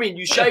suit. You know what I mean?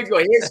 You shave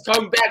your hair's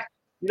combed back.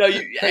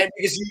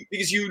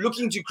 Because you're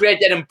looking to create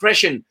that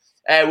impression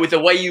with the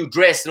way you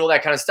dress and all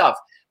that kind of stuff.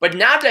 But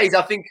nowadays,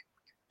 I think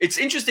it's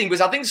interesting,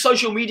 because I think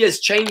social media has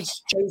changed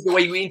the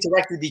way we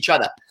interact with each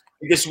other,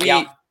 because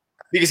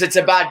because it's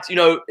about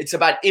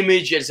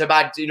image, it's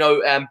about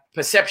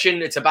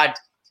perception, it's about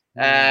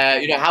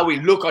how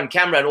we look on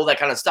camera and all that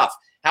kind of stuff.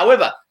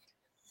 However,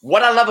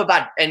 what I love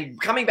about, and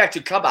coming back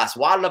to Clubhouse,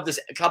 why I love this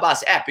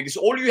Clubhouse app, because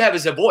all you have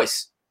is a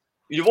voice.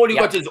 You've already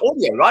got this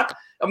audio, right?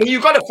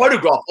 You've got a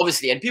photograph,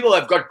 obviously, and people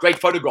have got great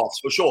photographs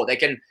for sure. They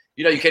can,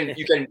 you can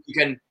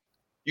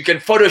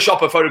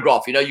Photoshop a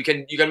photograph. You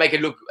can make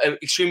it look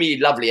extremely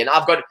lovely. And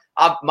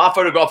my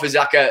photograph is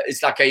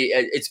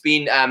it's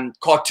been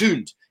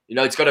cartooned.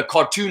 It's got a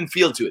cartoon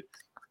feel to it.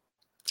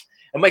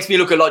 It makes me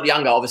look a lot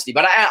younger, obviously,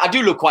 but I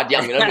do look quite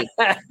young.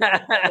 But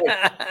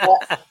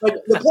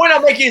the point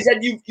I'm making is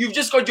that you've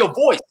just got your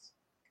voice.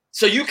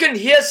 So you can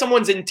hear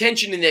someone's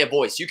intention in their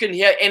voice. You can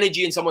hear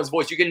energy in someone's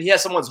voice. You can hear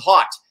someone's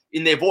heart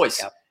in their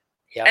voice.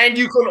 Yep. And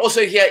you can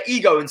also hear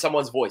ego in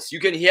someone's voice. You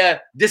can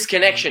hear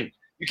disconnection.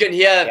 You can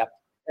hear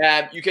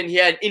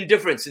an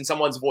indifference in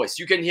someone's voice.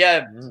 You can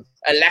hear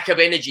a lack of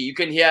energy. You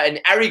can hear an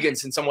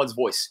arrogance in someone's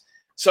voice.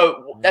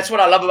 So that's what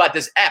I love about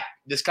this app,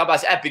 this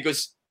Clubhouse app,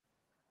 because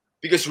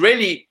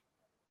really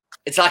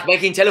it's like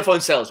making telephone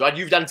sales, right?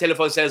 You've done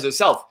telephone sales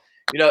yourself.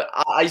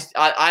 I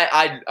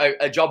had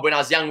a job when I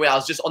was young where I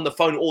was just on the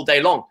phone all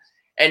day long.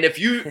 And if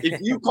you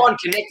can't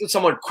connect with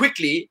someone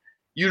quickly,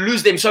 you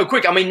lose them so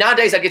quick.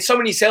 Nowadays I get so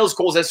many sales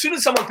calls. As soon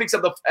as someone picks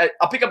up I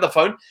pick up the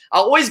phone.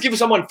 I'll always give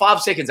someone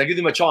 5 seconds. I give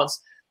them a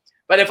chance.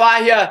 But if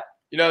I hear,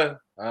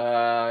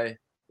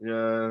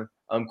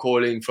 I'm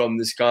calling from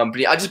this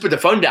company, I just put the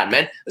phone down,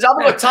 man. I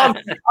haven't got time.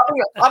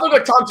 I haven't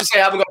got time to say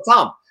I haven't got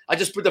time. I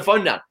just put the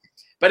phone down.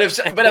 But if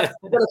I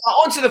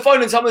answer the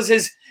phone and someone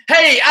says,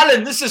 "Hey,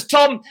 Alan, this is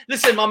Tom.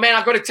 Listen, my man,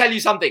 I've got to tell you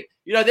something."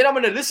 Then I'm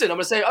going to listen. I'm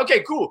going to say,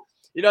 "Okay, cool."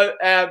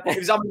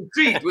 Because I'm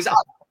intrigued.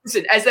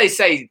 Listen, as they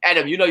say,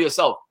 Adam,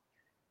 yourself.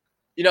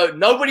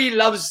 Nobody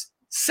loves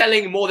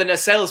selling more than a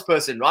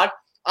salesperson, right?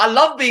 I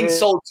love being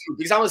sold to,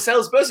 because I'm a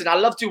salesperson. I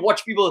love to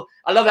watch people.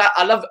 I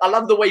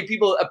love the way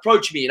people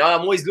approach me.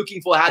 I'm always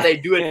looking for how they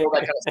do it and all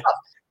that kind of stuff.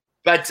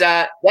 But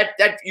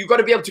that you've got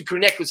to be able to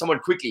connect with someone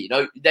quickly.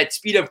 That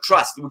speed of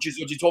trust, which is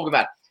what you're talking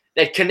about.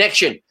 That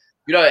connection.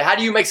 How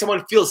do you make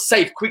someone feel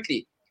safe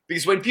quickly?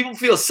 Because when people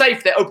feel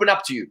safe, they open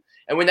up to you.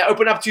 And when they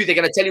open up to you, they're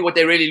going to tell you what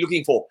they're really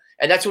looking for.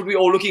 And that's what we're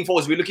all looking for,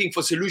 is we're looking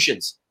for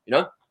solutions,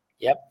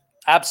 Yep,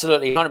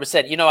 absolutely,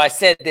 100%. I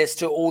said this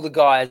to all the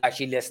guys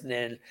actually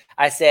listening.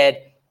 I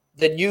said,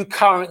 the new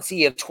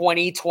currency of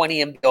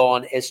 2020 and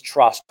beyond is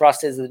trust.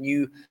 Trust is the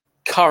new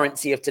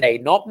currency of today.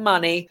 Not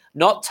money,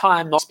 not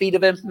time, not speed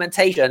of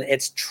implementation.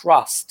 It's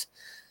trust.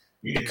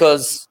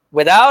 Because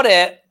without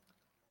it,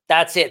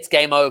 that's it. It's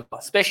game over,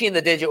 especially in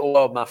the digital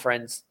world, my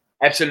friends.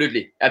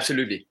 Absolutely.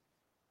 Absolutely.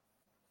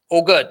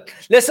 All good.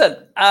 Listen,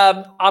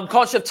 I'm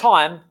conscious of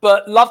time,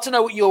 but love to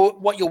know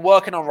what you're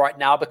working on right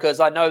now, because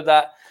I know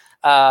that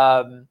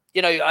I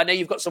know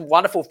you've got some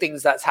wonderful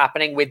things that's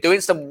happening. We're doing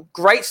some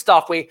great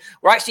stuff. We're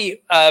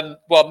actually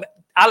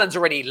Alan's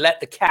already let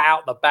the cat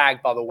out the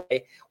bag, by the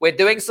way. We're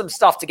doing some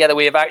stuff together.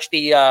 We have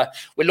actually,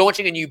 we're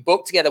launching a new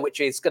book together, which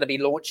is going to be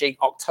launching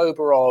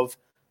October of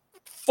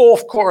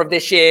fourth quarter of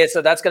this year.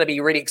 So that's going to be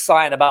really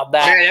exciting about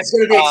that. Yeah, that's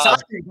going to be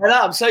exciting, brother.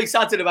 I'm so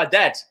excited about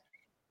that.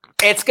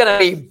 It's going to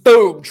be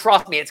boom.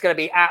 Trust me, it's going to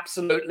be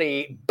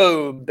absolutely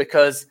boom,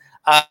 because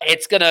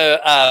it's going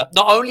to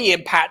not only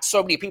impact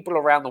so many people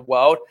around the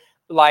world,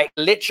 like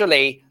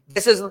literally,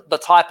 this isn't the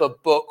type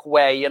of book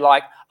where you're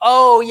like,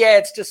 oh yeah,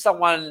 it's just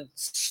someone's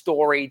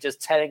story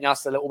just telling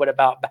us a little bit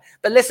about.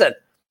 But listen,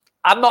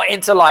 I'm not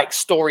into like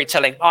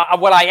storytelling.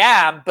 Well, I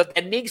am, but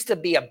there needs to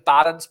be a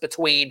balance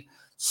between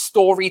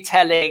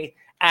storytelling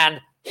and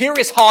here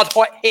is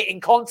hard-hitting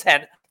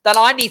content that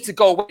I need to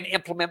go and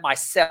implement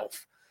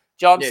myself.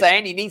 Do you know what I'm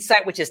saying? You need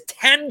something which is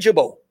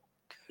tangible,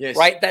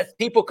 right? That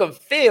people can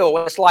feel.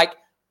 It's like,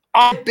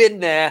 I've been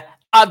there,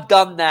 I've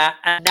done that,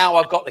 and now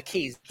I've got the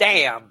keys.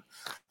 Damn.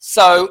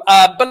 So,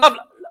 but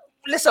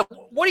listen,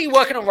 what are you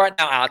working on right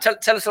now, Al? Tell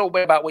us a little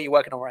bit about what you're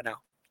working on right now.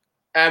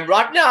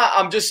 Right now,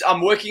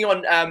 I'm working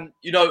on,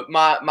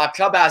 my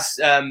clubhouse,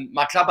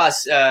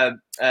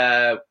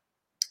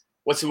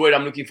 what's the word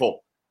I'm looking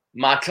for?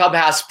 My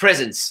clubhouse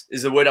presence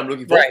is the word I'm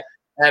looking for. Right.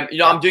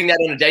 I'm doing that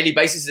on a daily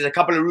basis. There's a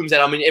couple of rooms that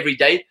I'm in every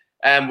day,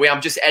 where I'm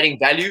just adding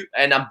value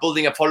and I'm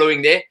building a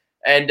following there.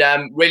 And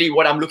really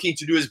what I'm looking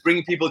to do is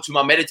bring people to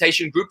my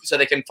meditation group so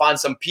they can find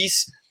some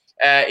peace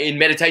in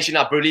meditation.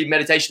 I believe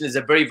meditation is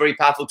a very, very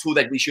powerful tool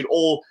that we should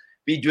all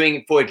be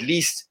doing for at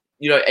least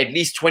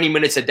 20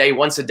 minutes a day,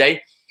 once a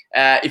day.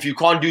 If you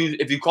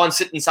can't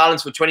sit in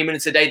silence for 20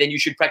 minutes a day, then you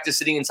should practice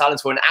sitting in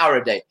silence for an hour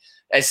a day,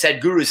 as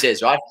Sadhguru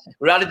says, right?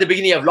 Right at the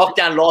beginning of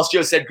lockdown last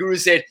year, Sadhguru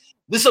said,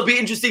 this will be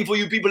interesting for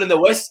you people in the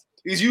West,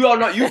 because you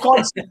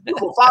can't sit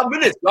for 5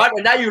 minutes, right?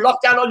 And now you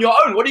lock down on your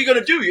own. What are you going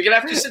to do? You're going to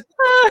have to sit,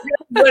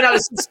 learn how to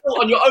sit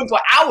still on your own for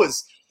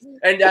hours.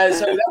 And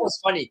so that was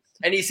funny.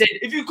 And he said,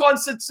 if you can't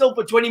sit still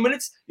for 20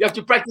 minutes, you have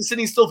to practice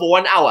sitting still for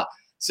 1 hour.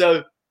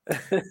 So,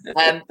 so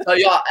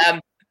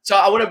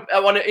I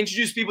want to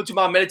introduce people to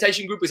my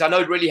meditation group, because I know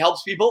it really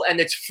helps people,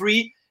 and it's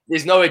free.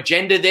 There's no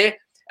agenda there.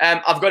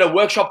 I've got a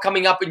workshop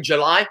coming up in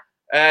July.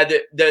 At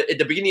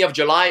the beginning of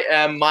July,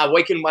 my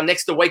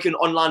next Awaken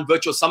online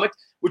virtual summit,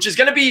 which is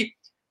going to be,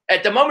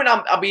 at the moment,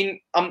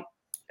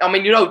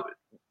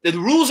 the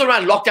rules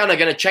around lockdown are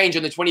going to change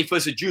on the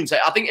 21st of June. So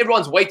I think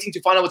everyone's waiting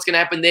to find out what's going to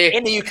happen there.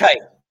 In the UK.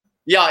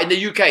 Yeah, in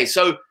the UK.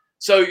 So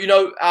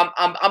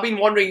I've been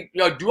wondering,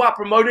 do I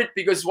promote it?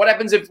 Because what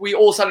happens if we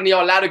all suddenly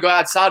are allowed to go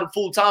outside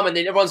full time, and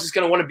then everyone's just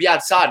going to want to be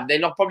outside? They're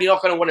probably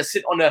not going to want to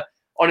sit on a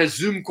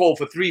Zoom call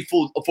for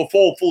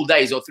 4 full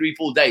days or 3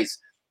 full days.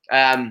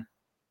 However,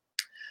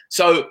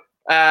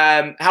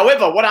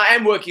 what I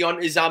am working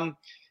on is I'm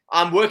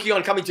working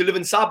on coming to live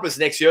in Cyprus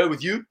next year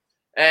with you,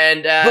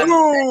 and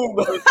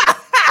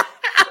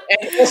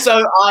and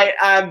also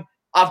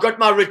I've got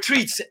my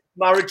retreats.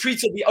 My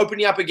retreats will be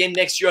opening up again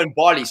next year in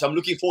Bali, so I'm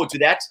looking forward to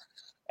that.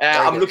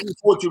 I'm looking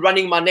forward to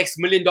running my next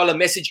 $1 Million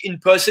Message in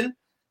person,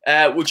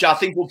 which I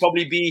think will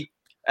probably be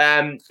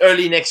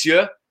early next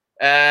year.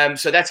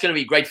 So that's going to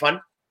be great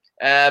fun,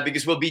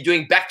 because we'll be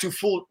doing back to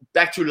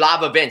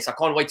live events. I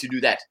can't wait to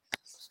do that.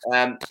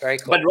 Very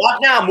cool. But right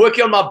now I'm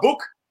working on my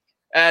book.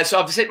 So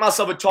I've set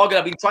myself a target.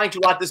 I've been trying to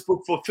write this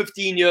book for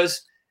 15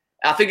 years.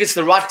 I think it's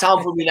the right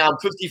time for me now. I'm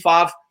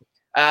 55.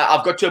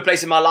 I've got to a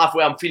place in my life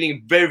where I'm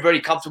feeling very,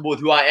 very comfortable with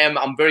who I am.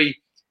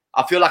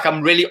 I feel like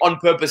I'm really on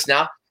purpose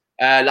now,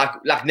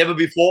 like never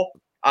before.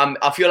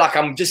 I feel like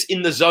I'm just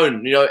in the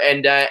zone,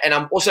 and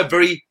I'm also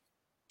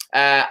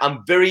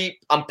I'm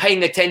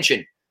paying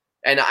attention.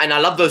 And I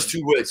love those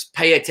two words,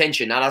 pay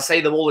attention. And I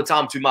say them all the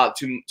time to my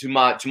team,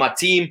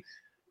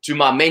 to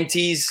my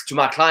mentees, to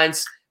my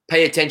clients,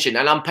 pay attention.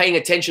 And I'm paying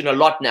attention a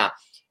lot now,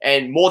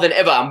 and more than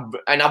ever.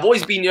 I've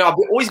always been, I've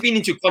always been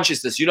into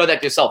consciousness. You know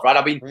that yourself, right?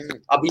 I've been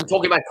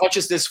talking about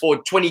consciousness for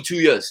 22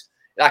 years.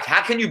 Like,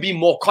 how can you be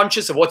more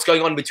conscious of what's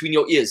going on between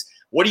your ears?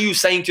 What are you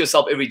saying to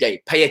yourself every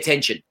day? Pay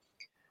attention,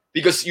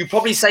 because you're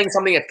probably saying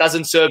something that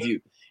doesn't serve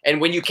you. And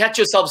when you catch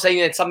yourself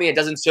saying something that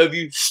doesn't serve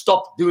you,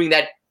 stop doing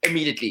that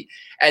immediately,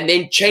 and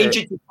then change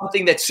it to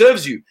something that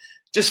serves you.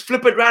 Just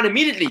flip it around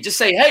immediately. Just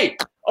say, hey,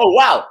 oh,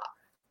 wow,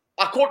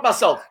 I caught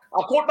myself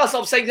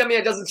saying something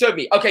that doesn't serve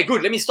me. Okay,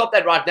 good. Let me stop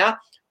that right now.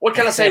 What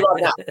can I say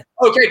right now?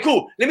 Okay,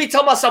 cool. Let me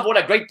tell myself what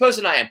a great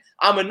person I am.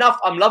 I'm enough.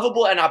 I'm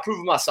lovable, and I approve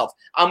of myself.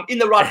 I'm in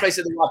the right place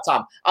at the right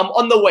time. I'm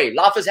on the way.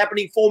 Life is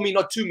happening for me,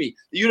 not to me.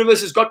 The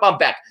universe has got my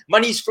back.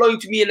 Money is flowing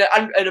to me in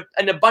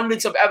an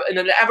abundance of in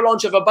an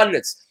avalanche of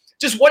abundance.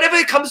 Just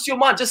whatever comes to your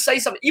mind, just say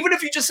something. Even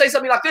if you just say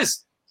something like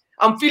this: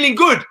 I'm feeling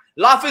good.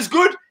 Life is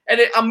good,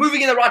 and I'm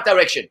moving in the right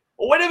direction,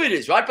 or whatever it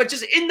is, right? But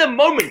just in the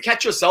moment,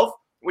 catch yourself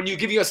when you're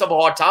giving yourself a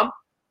hard time,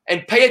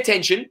 and pay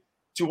attention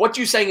to what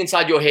you're saying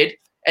inside your head.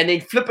 And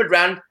then flip it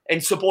around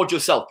and support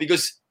yourself.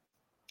 Because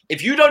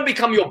if you don't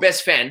become your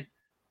best fan,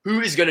 who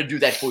is going to do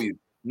that for you?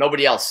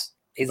 Nobody else.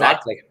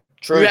 Exactly.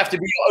 Right? True. You have to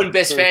be your own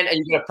best fan, and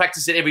you're going to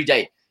practice it every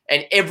day.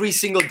 And every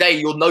single day,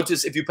 you'll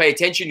notice, if you pay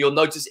attention, you'll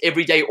notice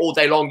every day, all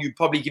day long, you're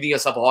probably giving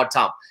yourself a hard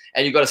time.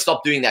 And you've got to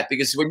stop doing that.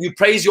 Because when you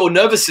praise your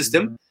nervous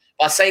system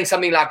by saying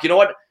something like, you know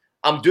what,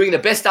 I'm doing the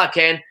best I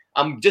can.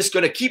 I'm just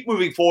going to keep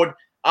moving forward.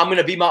 I'm going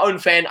to be my own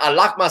fan. I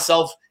like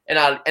myself, and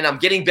I'm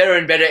getting better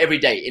and better every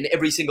day in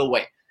every single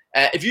way.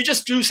 If you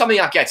just do something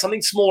like that,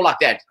 something small like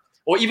that,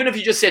 or even if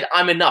you just said,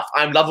 I'm enough,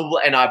 I'm lovable,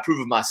 and I approve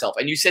of myself,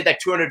 and you said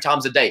that 200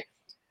 times a day,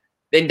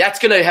 then that's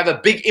going to have a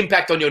big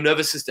impact on your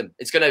nervous system.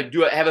 It's going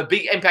to have a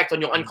big impact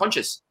on your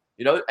unconscious,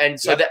 you know, and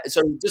so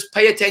so just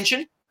pay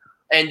attention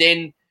and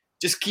then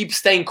just keep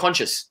staying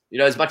conscious, you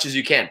know, as much as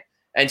you can.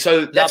 And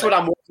so that's what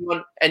I'm working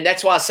on. And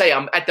that's why I say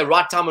I'm at the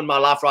right time in my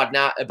life right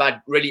now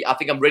I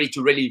think I'm ready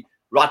to really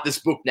write this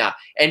book now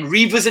and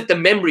revisit the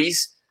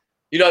memories,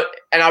 you know,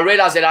 and I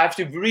realize that I have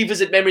to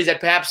revisit memories that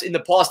perhaps in the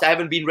past I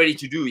haven't been ready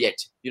to do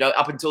yet. You know,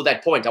 up until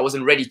that point, I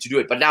wasn't ready to do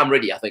it, but now I'm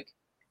ready, I think.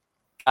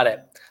 Got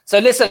it. So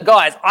listen,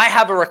 guys, I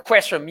have a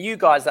request from you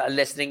guys that are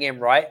listening in,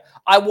 right?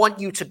 I want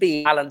you to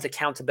be Alan's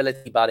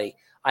accountability buddy.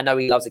 I know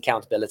he loves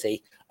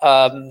accountability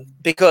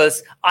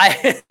because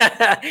I've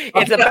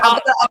already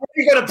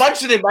got a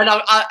bunch of them, and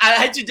I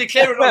had to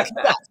declare it on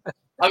Clubhouse.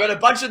 I got a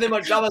bunch of them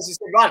on Clubhouse who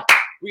said, right,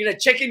 we're going to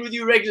check in with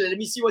you regularly. Let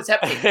me see what's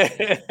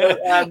happening.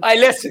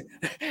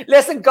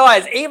 Listen,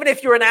 guys, even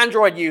if you're an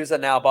Android user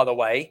now, by the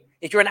way,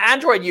 if you're an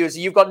Android user,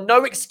 you've got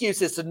no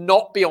excuses to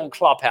not be on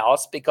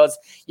Clubhouse because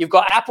you've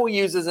got Apple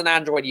users and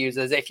Android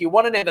users. If you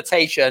want an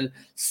invitation,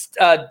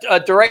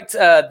 direct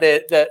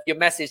your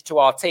message to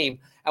our team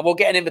and we'll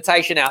get an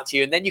invitation out to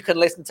you. And then you can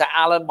listen to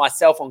Alan,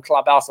 myself on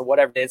Clubhouse or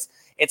whatever it is.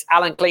 It's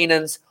Alan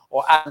Cleanans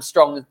or Adam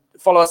Strong.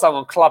 Follow us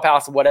on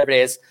Clubhouse or whatever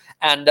it is.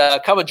 And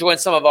come and join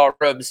some of our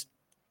rooms.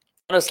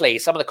 Honestly,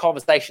 some of the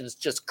conversations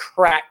just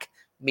crack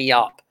me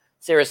up.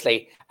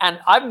 Seriously. And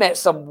I've met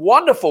some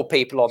wonderful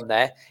people on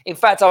there. In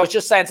fact, I was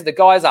just saying to the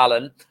guys,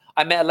 Alan,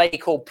 I met a lady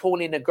called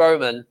Paulina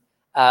Groman.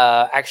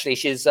 Actually,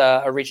 she's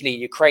originally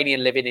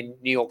Ukrainian living in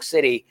New York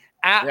City.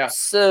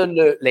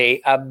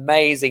 Absolutely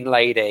amazing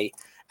lady.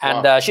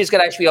 And she's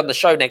going to actually be on the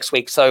show next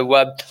week. So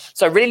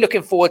really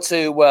looking forward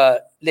to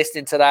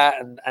listening to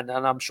that. And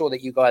I'm sure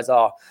that you guys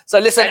are. So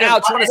listen, Al,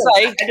 do you want to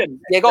say?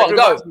 Adam,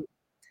 go.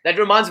 That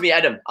reminds me,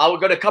 Adam.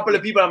 I've got a couple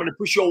of people I'm going to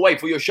push your way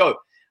for your show.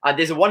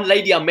 There's one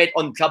lady I met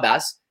on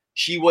Clubhouse.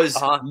 She was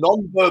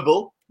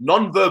non-verbal.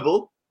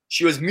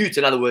 She was mute,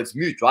 in other words,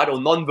 right? Or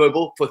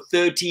non-verbal for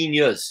 13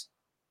 years.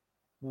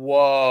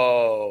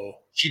 Whoa.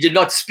 She did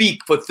not speak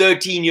for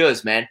 13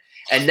 years, man.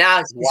 And now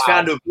she's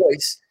found her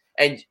voice.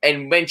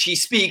 And when she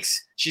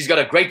speaks, she's got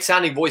a great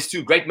sounding voice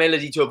too, great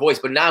melody to her voice.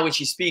 But now when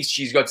she speaks,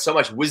 she's got so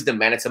much wisdom,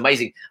 man. It's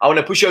amazing. I want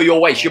to push her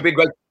your way. She'll be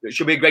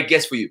a great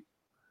guest for you.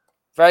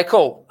 Very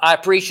cool. I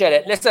appreciate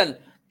it. Listen,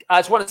 I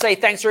just want to say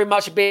thanks very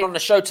much for being on the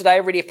show today.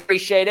 Really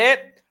appreciate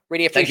it.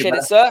 Really appreciate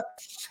it, sir.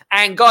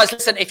 And guys,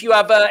 listen, if you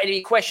have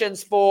any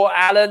questions for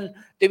Alan,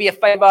 do me a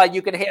favor.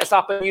 You can hit us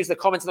up and use the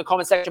comments in the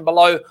comment section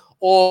below.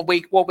 Or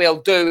what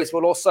we'll do is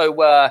we'll also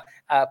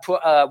put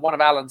one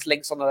of Alan's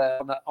links on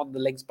the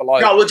links below.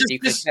 No, you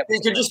can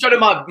just go to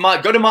my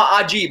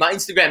IG, my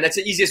Instagram. That's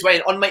the easiest way.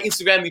 And on my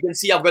Instagram, you can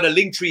see I've got a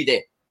link tree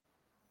there.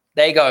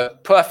 There you go.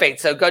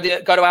 Perfect. So go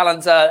to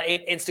Alan's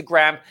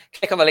Instagram,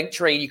 click on the link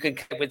tree. You can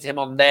connect with him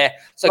on there.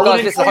 So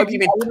guys, listen,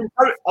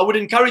 I would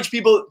encourage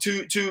people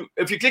to,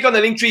 if you click on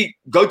the link tree,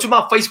 go to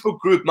my Facebook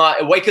group, my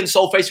Awaken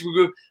Soul Facebook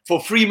group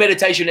for free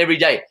meditation every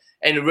day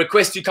and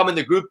request to come in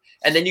the group.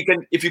 And then you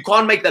can, if you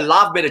can't make the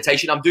live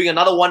meditation, I'm doing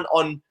another one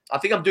I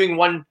think I'm doing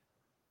one,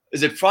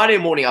 is it Friday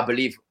morning, I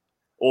believe?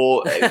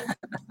 Or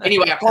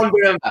anyway, I can't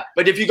remember.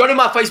 But if you go to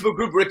my Facebook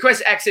group,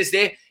 request access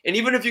there. And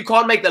even if you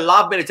can't make the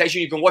live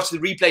meditation, you can watch the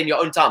replay in your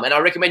own time. And I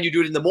recommend you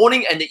do it in the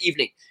morning and the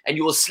evening. And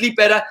you will sleep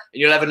better and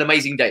you'll have an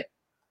amazing day.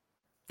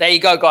 There you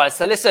go, guys.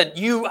 So listen,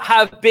 you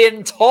have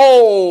been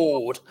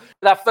told.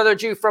 Without further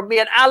ado, from me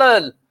and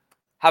Alan,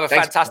 have a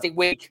fantastic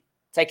week.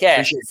 Take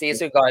care. See you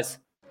soon, guys.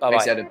 Bye-bye.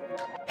 Thanks, Adam.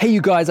 Hey,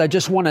 you guys, I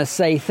just want to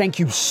say thank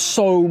you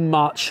so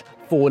much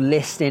for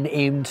listening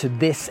in to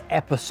this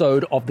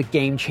episode of the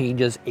Game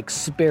Changers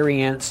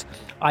Experience.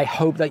 I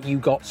hope that you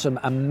got some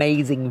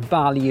amazing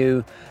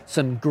value,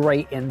 some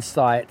great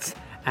insights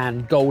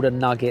and golden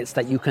nuggets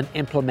that you can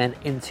implement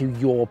into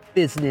your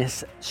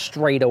business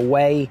straight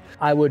away.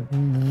 I would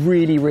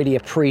really, really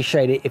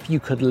appreciate it if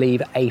you could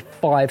leave a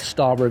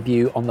 5-star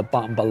review on the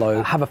button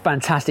below. Have a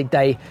fantastic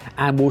day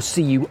and we'll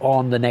see you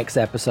on the next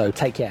episode.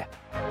 Take care.